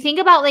 So if you think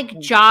about like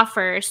Jaw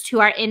First, who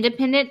are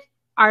independent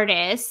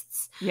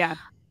artists, yeah,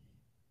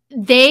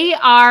 they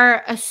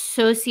are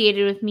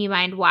associated with Me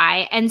Mind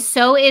Y. And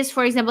so is,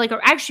 for example, like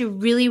actually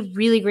really,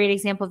 really great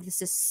example of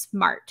this is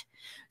Smart.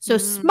 So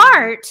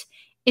Smart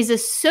is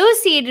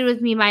associated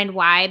with Me Mind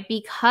Y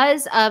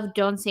because of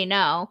Don't Say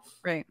No.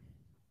 Right.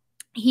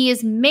 He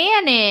is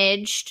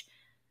managed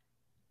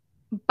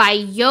by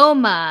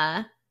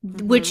Yoma,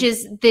 which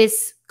is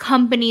this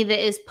company that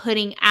is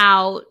putting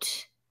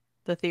out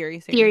the Theory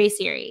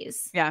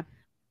series. Yeah.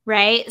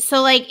 Right?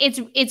 So like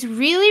it's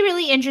really,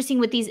 really interesting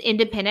with these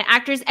independent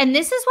actors. And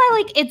this is why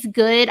like it's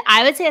good,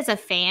 I would say as a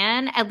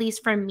fan, at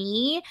least for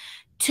me,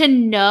 to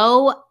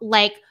know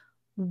like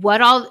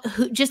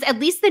just at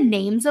least the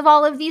names of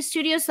all of these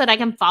studios so that I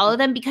can follow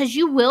them, because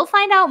you will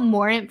find out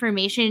more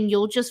information.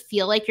 You'll just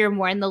feel like you're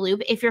more in the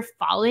loop if you're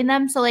following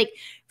them. So like,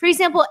 for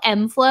example,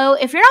 M-Flow,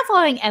 if you're not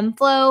following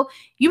M-Flow,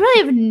 you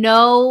really have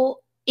no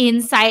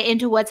insight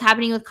into what's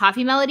happening with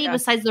Coffee Melody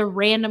besides the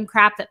random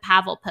crap that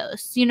Pavel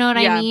posts. You know what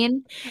I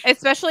mean?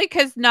 Especially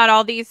because not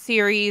all these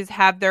series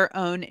have their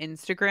own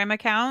Instagram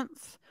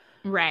accounts.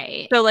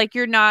 Right. So like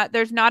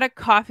there's not a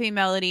Coffee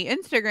Melody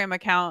Instagram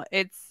account.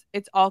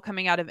 It's all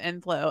coming out of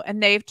Inflow,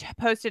 and they've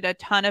posted a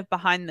ton of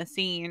behind the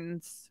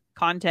scenes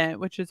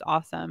content, which is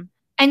awesome.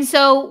 And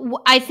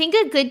so I think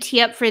a good tee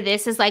up for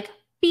this is like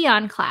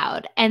Beyond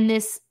Cloud and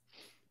this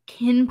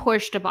Kin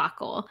Porsche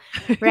debacle,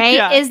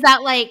 right? Is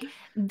that like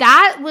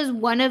that was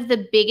one of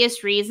the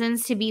biggest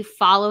reasons to be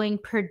following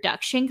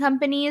production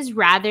companies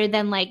rather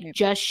than like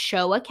just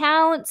show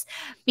accounts,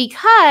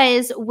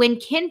 because when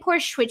Kin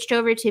Porsche switched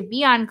over to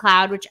Beyond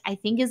Cloud, which I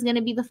think is going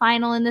to be the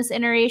final in this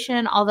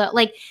iteration, although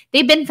like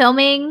they've been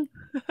filming.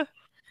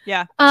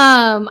 Yeah.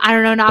 I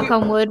don't know, knock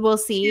on wood, we'll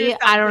see.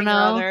 I don't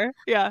know.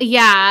 Yeah.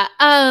 Yeah.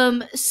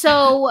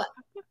 So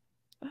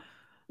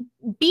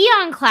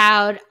Beyond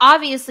Cloud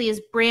obviously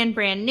is brand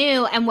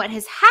new, and what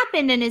has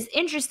happened and is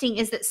interesting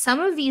is that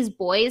some of these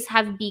boys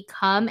have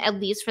become,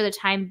 at least for the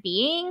time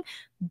being,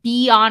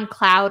 Beyond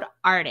Cloud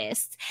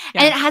artists.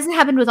 And it hasn't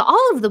happened with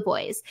all of the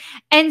boys.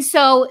 And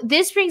so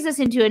this brings us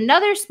into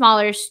another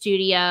smaller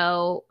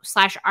studio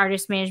 /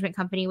 artist management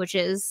company, which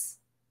is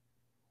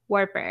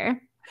Warper.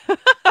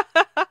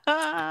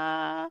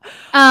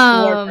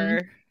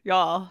 Warper,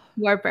 y'all.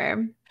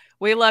 Warper.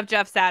 We love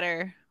Jeff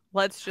Satter.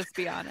 Let's just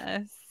be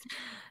honest.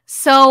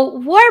 So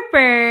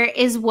Warper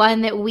is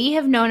one that we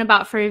have known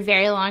about for a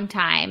very long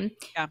time.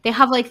 Yeah. They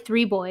have like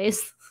 3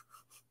 boys.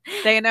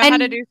 They know how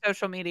to do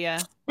social media.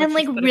 And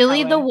like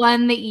really the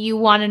one that you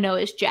want to know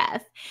is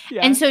Jeff.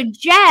 Yeah. And so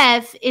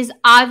Jeff is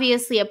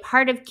obviously a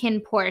part of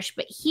Kin Porsche,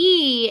 but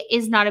he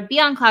is not a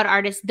Beyond Cloud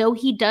artist, though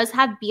he does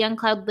have Beyond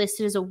Cloud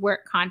listed as a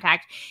work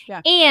contact.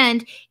 Yeah.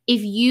 And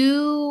if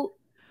you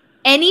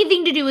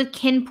anything to do with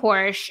Kin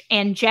Porsche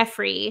and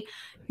Jeffrey,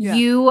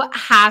 you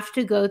have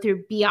to go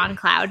through Beyond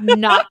Cloud,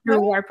 not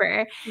through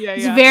Warper.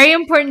 It's a very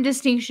important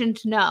distinction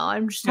to know.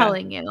 I'm just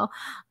telling you.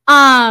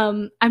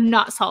 I'm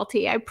not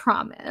salty, I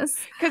promise.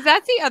 Because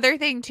that's the other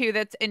thing too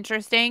that's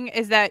interesting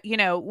is that, you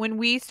know, when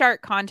we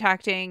start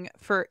contacting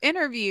for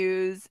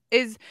interviews,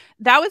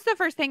 that was the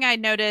first thing I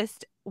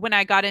noticed when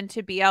I got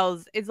into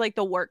BLs is like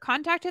the work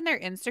contact in their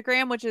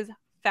Instagram, which is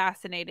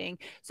fascinating.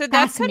 So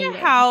that's kind of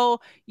how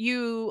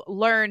you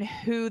learn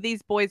who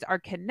these boys are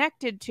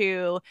connected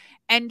to,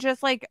 and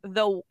just like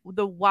the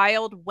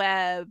wild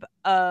web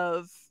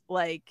of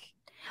like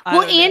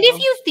well, and if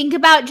you think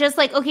about just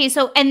like, okay,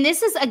 so, and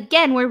this is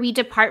again where we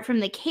depart from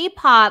the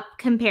K-pop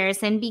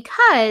comparison,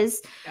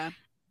 because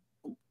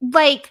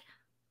like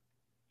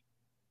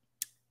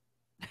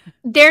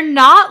they're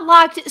not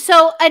locked.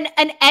 So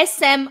an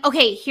SM,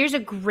 okay, here's a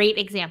great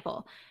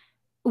example.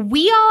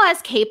 We all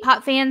as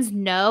K-pop fans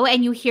know,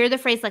 and you hear the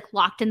phrase like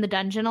locked in the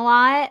dungeon a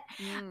lot.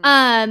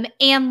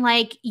 And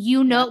like,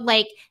 you know,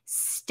 like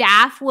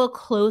staff will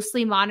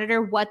closely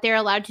monitor what they're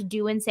allowed to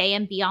do and say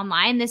and be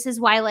online. This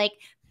is why like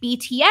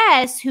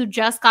BTS, who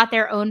just got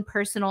their own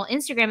personal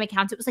Instagram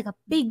accounts, it was like a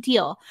big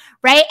deal,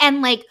 right?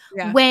 And like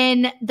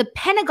when the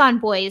Pentagon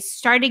boys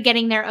started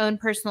getting their own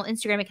personal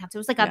Instagram accounts, it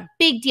was like a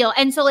big deal.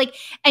 And so like,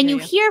 and you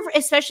hear,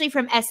 especially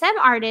from SM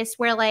artists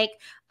where like,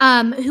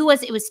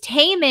 it was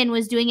Taemin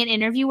was doing an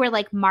interview where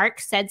like Mark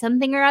said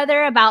something or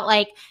other about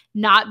like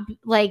not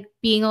like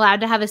being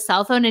allowed to have a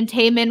cell phone, and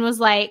Taemin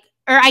was like,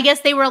 or I guess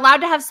they were allowed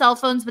to have cell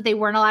phones, but they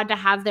weren't allowed to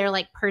have their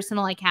like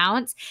personal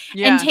accounts.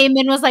 And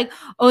Taemin was like,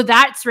 oh,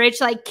 that's rich.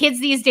 Like kids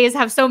these days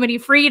have so many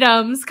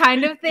freedoms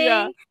kind of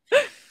thing.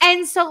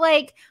 And so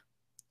like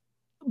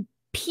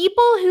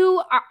people who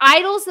are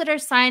idols that are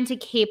signed to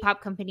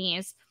K-pop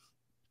companies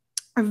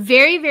are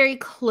very, very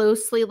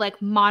closely like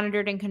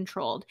monitored and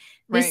controlled.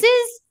 This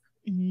is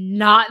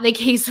not the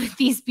case with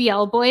these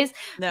BL boys.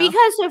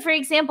 Because so for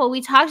example,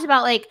 we talked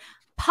about like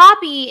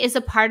Poppy is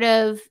a part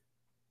of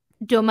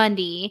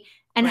Domundi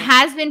and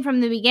has been from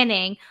the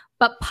beginning,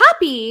 but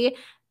Poppy,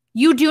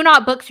 you do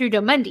not book through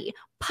Domundi.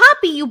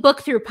 Poppy, you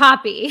book through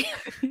Poppy.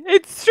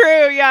 It's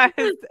true. Yeah.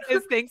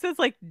 His things is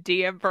like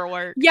DM for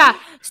work. Yeah.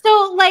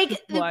 So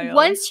like Wild.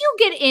 once you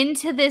get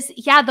into this,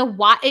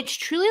 it's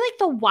truly like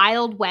the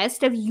Wild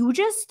West of you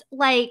just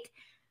like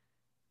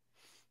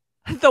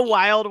The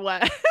Wild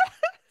West.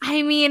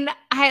 I mean,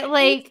 I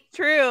like It's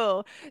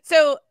true.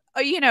 So,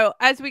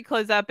 as we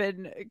close up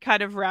and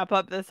kind of wrap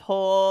up this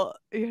whole,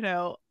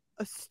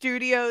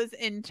 studios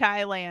in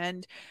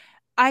Thailand,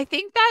 I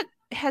think that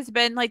has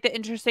been like the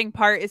interesting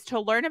part is to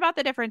learn about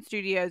the different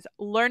studios,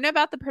 learn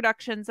about the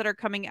productions that are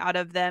coming out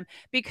of them,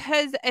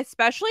 because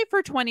especially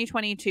for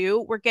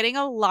 2022, we're getting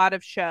a lot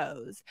of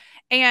shows.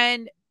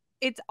 And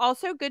it's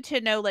also good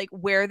to know like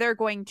where they're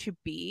going to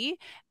be.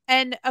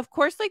 And of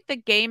course, like the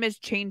game is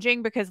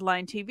changing because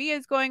Line TV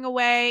is going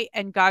away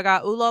and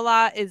Gaga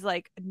Ulala is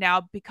like now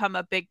become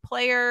a big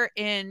player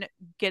in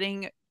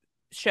getting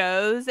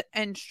shows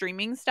and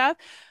streaming stuff.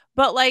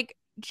 But like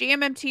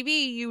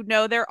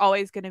GMMTV, they're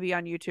always going to be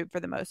on YouTube for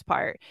the most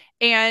part.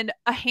 And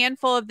a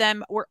handful of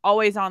them were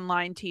always on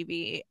Line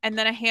TV. And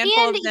then a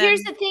handful and of them.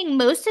 here's the thing,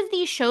 most of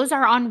these shows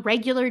are on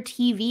regular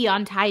TV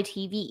on Thai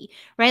TV,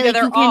 right? Yeah,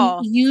 Like you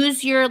can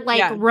use your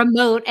like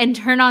remote and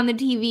turn on the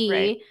TV.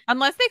 Right.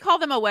 Unless they call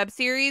them a web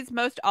series,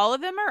 most all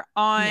of them are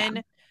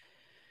on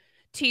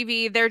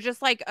TV. They're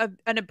just like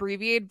an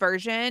abbreviated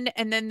version,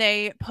 and then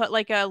they put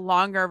like a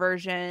longer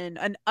version,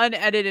 an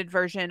unedited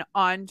version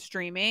on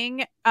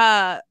streaming.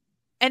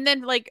 And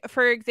then like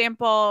for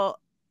example,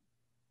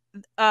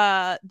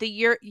 the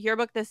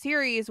yearbook the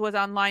series was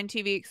on Line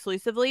TV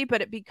exclusively,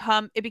 but it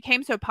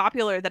became so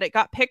popular that it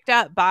got picked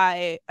up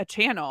by a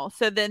channel.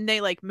 So then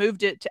they like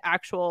moved it to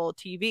actual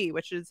TV,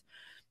 which is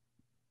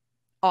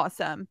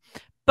awesome.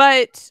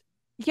 But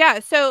yeah,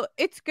 so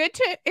it's kind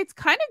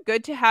of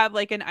good to have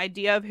like an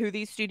idea of who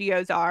these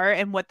studios are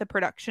and what the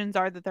productions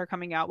are that they're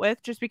coming out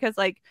with, just because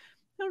like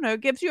I don't know,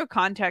 it gives you a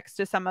context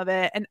to some of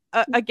it. And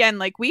again,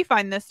 like we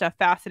find this stuff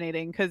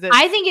fascinating because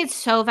I think it's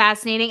so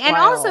fascinating. And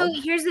also,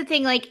 here's the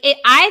thing, like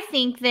I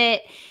think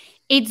that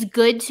it's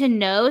good to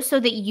know so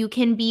that you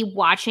can be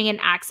watching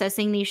and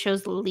accessing these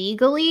shows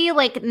legally,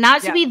 like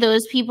not to be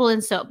those people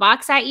in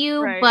soapbox at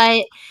you,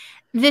 but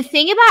the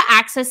thing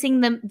about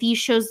accessing these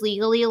shows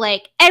legally,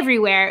 like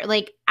everywhere,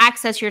 like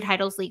access your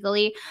titles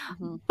legally,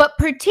 but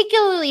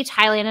particularly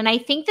Thailand. And I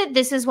think that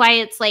this is why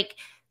it's like,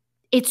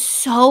 it's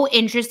so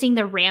interesting,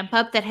 the ramp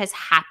up that has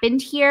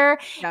happened here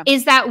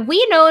is that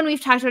we know, and we've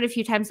talked about it a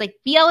few times, like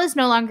BL is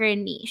no longer a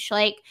niche.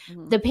 Like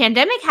the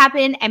pandemic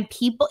happened and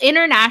people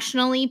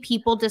internationally,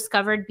 people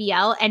discovered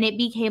BL and it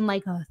became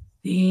like a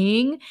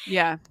thing.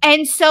 Yeah.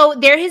 And so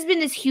there has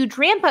been this huge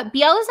ramp up. BL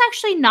is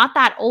actually not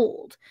that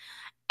old.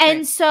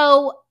 And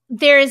so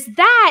there's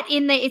that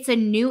in that it's a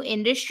new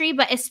industry,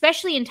 but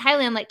especially in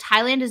Thailand, like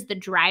Thailand is the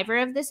driver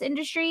of this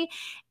industry.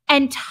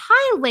 And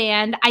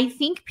Thailand, I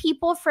think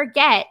people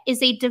forget,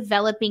 is a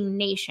developing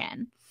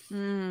nation.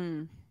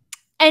 And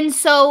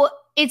so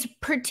it's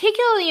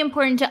particularly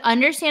important to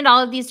understand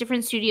all of these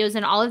different studios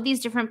and all of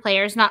these different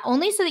players, not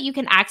only so that you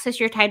can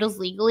access your titles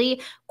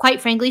legally, quite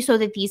frankly, so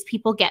that these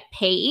people get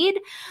paid,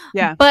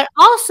 but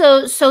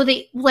also so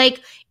that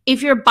like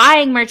if you're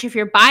buying merch, if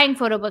you're buying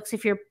photo books,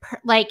 if you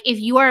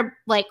are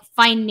like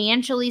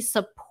financially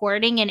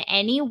supporting in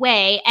any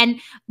way, and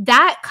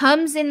that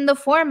comes in the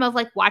form of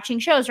like watching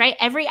shows, right?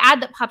 Every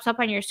ad that pops up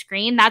on your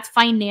screen, that's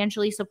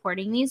financially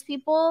supporting these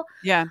people.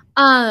 Yeah.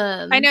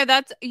 I know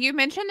you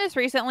mentioned this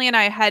recently and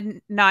I had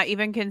not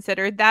even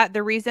considered that.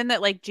 The reason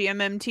that like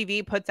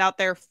GMMTV puts out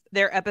their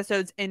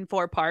episodes in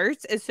 4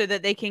 parts is so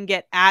that they can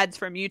get ads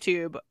from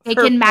YouTube. They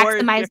can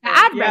maximize the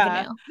ad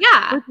revenue.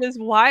 Yeah. Which is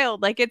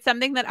wild. Like it's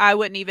something that I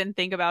wouldn't even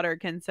think about or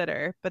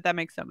consider, but that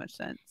makes so much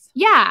sense.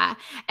 Yeah.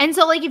 And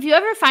so like if you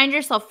ever find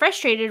yourself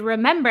frustrated,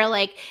 remember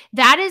like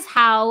that is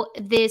how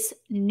this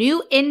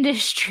new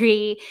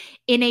industry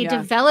in a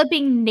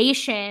developing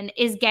nation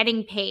is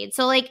getting paid.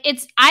 So like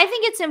I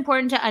think it's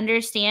important to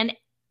understand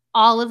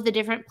all of the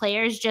different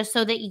players just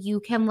so that you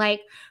can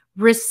like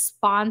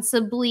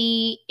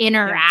responsibly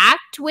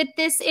interact with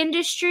this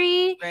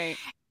industry. Right.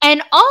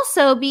 And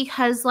also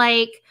because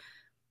like,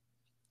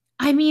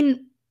 I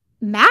mean,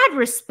 mad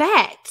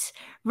respect,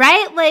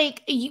 right?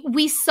 Like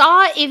we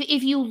saw,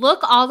 if you look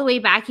all the way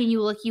back and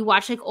you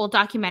watch like old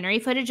documentary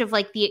footage of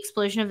like the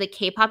explosion of the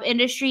K-pop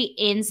industry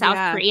in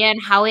South Korea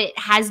and how it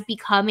has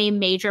become a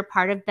major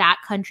part of that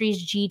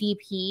country's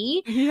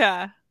GDP.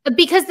 Yeah.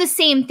 Because the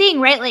same thing,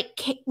 right?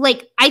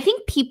 Like I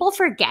think people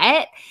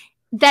forget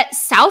that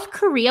South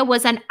Korea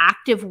was an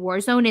active war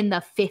zone in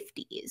the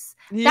 50s.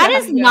 That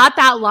is not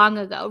that long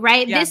ago,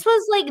 right? Yeah.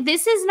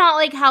 This is not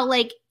like how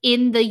like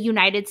in the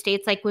United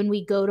States, like when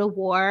we go to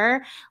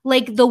war,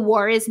 like the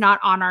war is not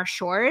on our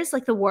shores.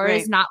 Like the war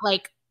is not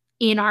like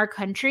in our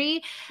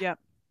country. Yeah.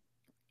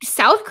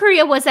 South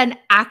Korea was an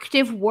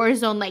active war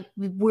zone. Like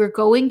we're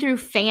going through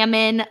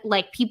famine.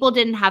 Like people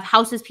didn't have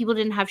houses. People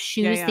didn't have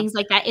shoes, things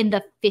like that in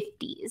the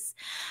 50s.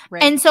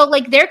 Right. And so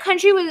like their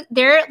country was,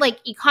 their like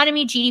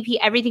economy, GDP,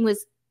 everything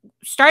was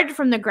started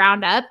from the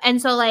ground up.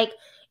 And so like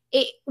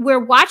we're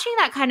watching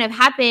that kind of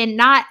happen,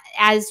 not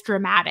as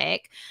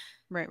dramatic,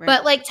 Right, right.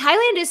 But like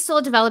Thailand is still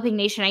a developing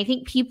nation. I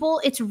think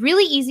it's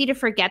really easy to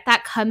forget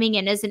that coming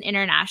in as an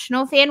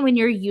international fan when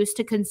you're used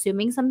to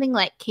consuming something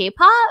like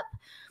K-pop.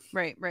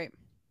 Right, right.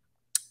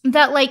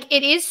 That like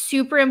it is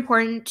super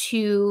important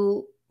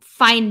to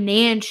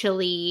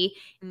financially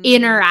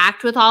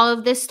interact with all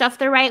of this stuff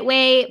the right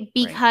way,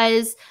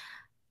 because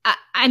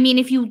I mean,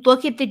 if you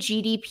look at the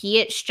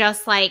GDP, it's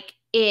just like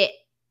it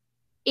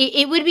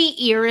would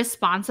be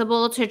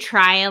irresponsible to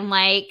try and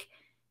like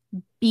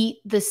beat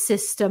the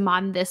system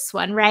on this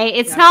one, right?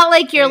 It's not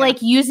like you're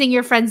like using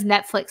your friend's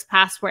Netflix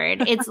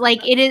password. It's like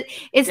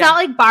it's not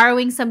like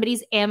borrowing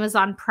somebody's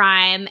Amazon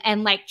Prime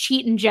and like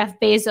cheating Jeff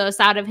Bezos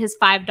out of his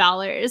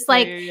 $5.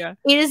 Like it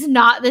is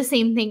not the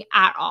same thing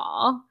at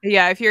all.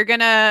 Yeah, if you're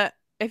gonna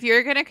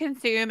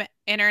consume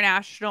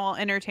international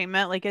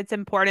entertainment, like it's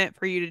important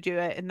for you to do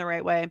it in the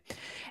right way.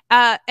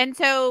 And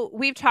so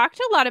we've talked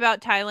a lot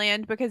about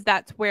Thailand because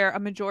that's where a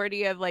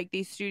majority of like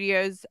these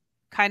studios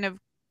kind of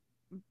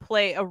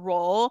play a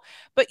role,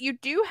 but you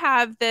do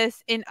have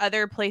this in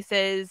other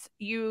places.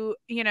 You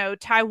know,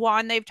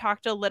 Taiwan, they've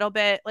talked a little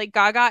bit, like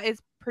Gaga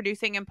is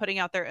producing and putting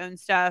out their own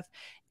stuff.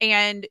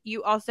 And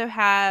you also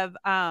have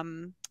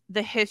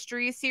the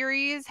History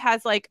series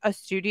has like a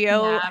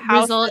studio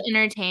house Result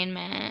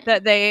Entertainment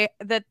that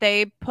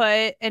they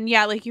put, and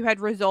like you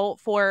had Result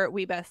for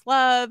We Best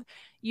Love.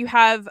 You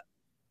have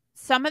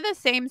some of the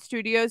same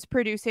studios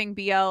producing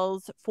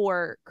BLs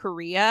for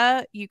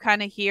Korea. You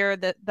kind of hear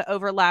the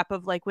overlap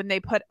of like when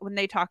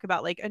they talk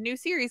about like a new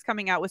series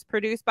coming out was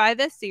produced by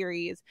this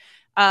series.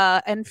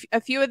 And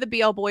a few of the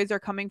BL boys are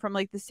coming from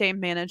like the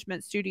same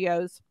management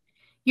studios.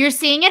 You're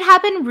seeing it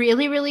happen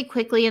really, really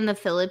quickly in the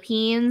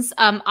Philippines.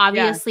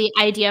 Obviously,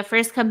 Idea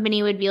First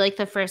Company would be like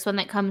the first one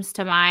that comes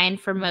to mind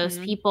for most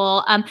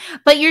people.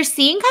 But you're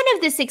seeing kind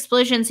of this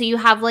explosion. So you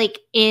have like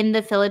in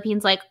the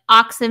Philippines, like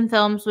Oxen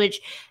Films, which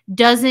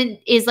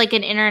is like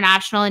an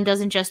international and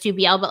doesn't just do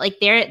BL, but like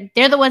they're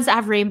the ones that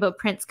have Rainbow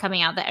Prince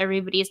coming out that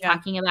everybody is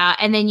talking about.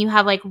 And then you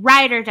have like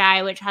Ride or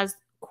Die, which has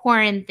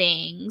Quarren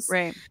Things.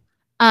 Right.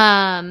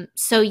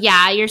 So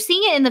yeah, you're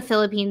seeing it in the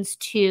Philippines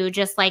too,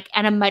 just like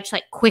at a much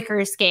like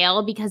quicker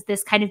scale, because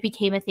this kind of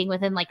became a thing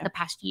within like the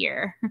past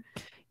year.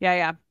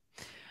 Yeah.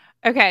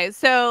 Okay,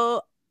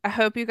 so I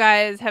hope you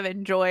guys have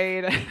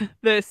enjoyed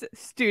this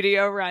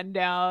studio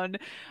rundown.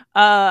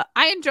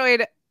 I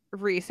enjoyed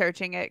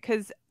researching it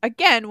because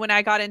again, when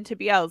I got into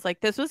BLs,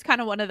 like this was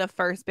kind of one of the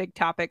first big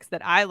topics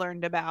that I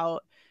learned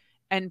about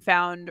and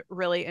found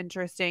really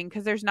interesting,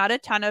 because there's not a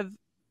ton of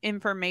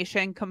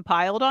information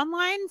compiled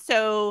online.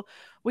 So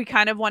we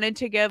kind of wanted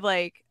to give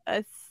like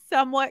a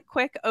somewhat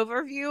quick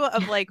overview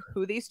of like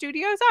who these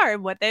studios are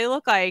and what they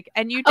look like.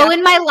 And you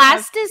and my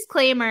last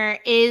disclaimer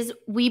is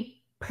we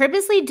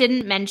purposely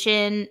didn't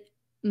mention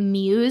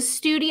Muse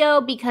Studio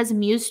because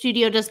Muse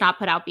Studio does not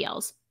put out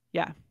BLs.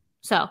 Yeah.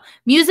 So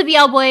Muse a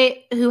BL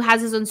boy who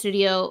has his own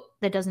studio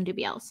that doesn't do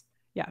BLs.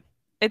 Yeah.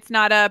 It's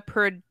not a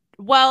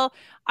well,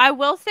 I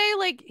will say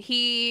like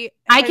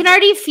I can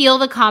already feel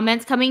the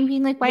comments coming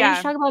being like, why did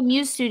you talk about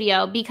Muse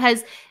Studio?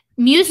 Because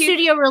Muse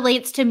Studio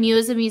relates to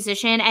Muse a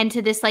musician and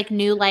to this like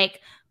new like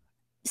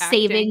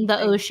saving the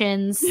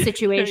oceans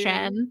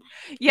situation.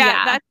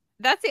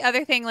 That's the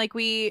other thing. Like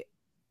we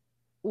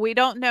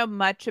don't know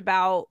much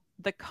about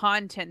the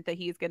content that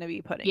he's going to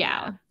be putting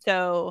out.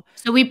 So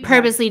we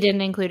purposely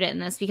didn't include it in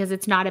this because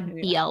it's not a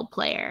BL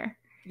player.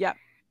 Yep.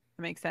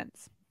 That makes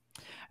sense.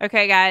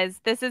 Okay,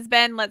 guys, this has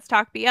been Let's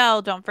Talk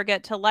BL. Don't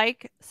forget to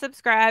like,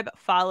 subscribe,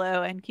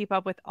 follow, and keep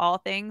up with all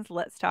things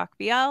Let's Talk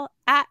BL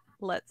at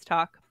Let's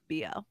Talk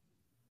BL.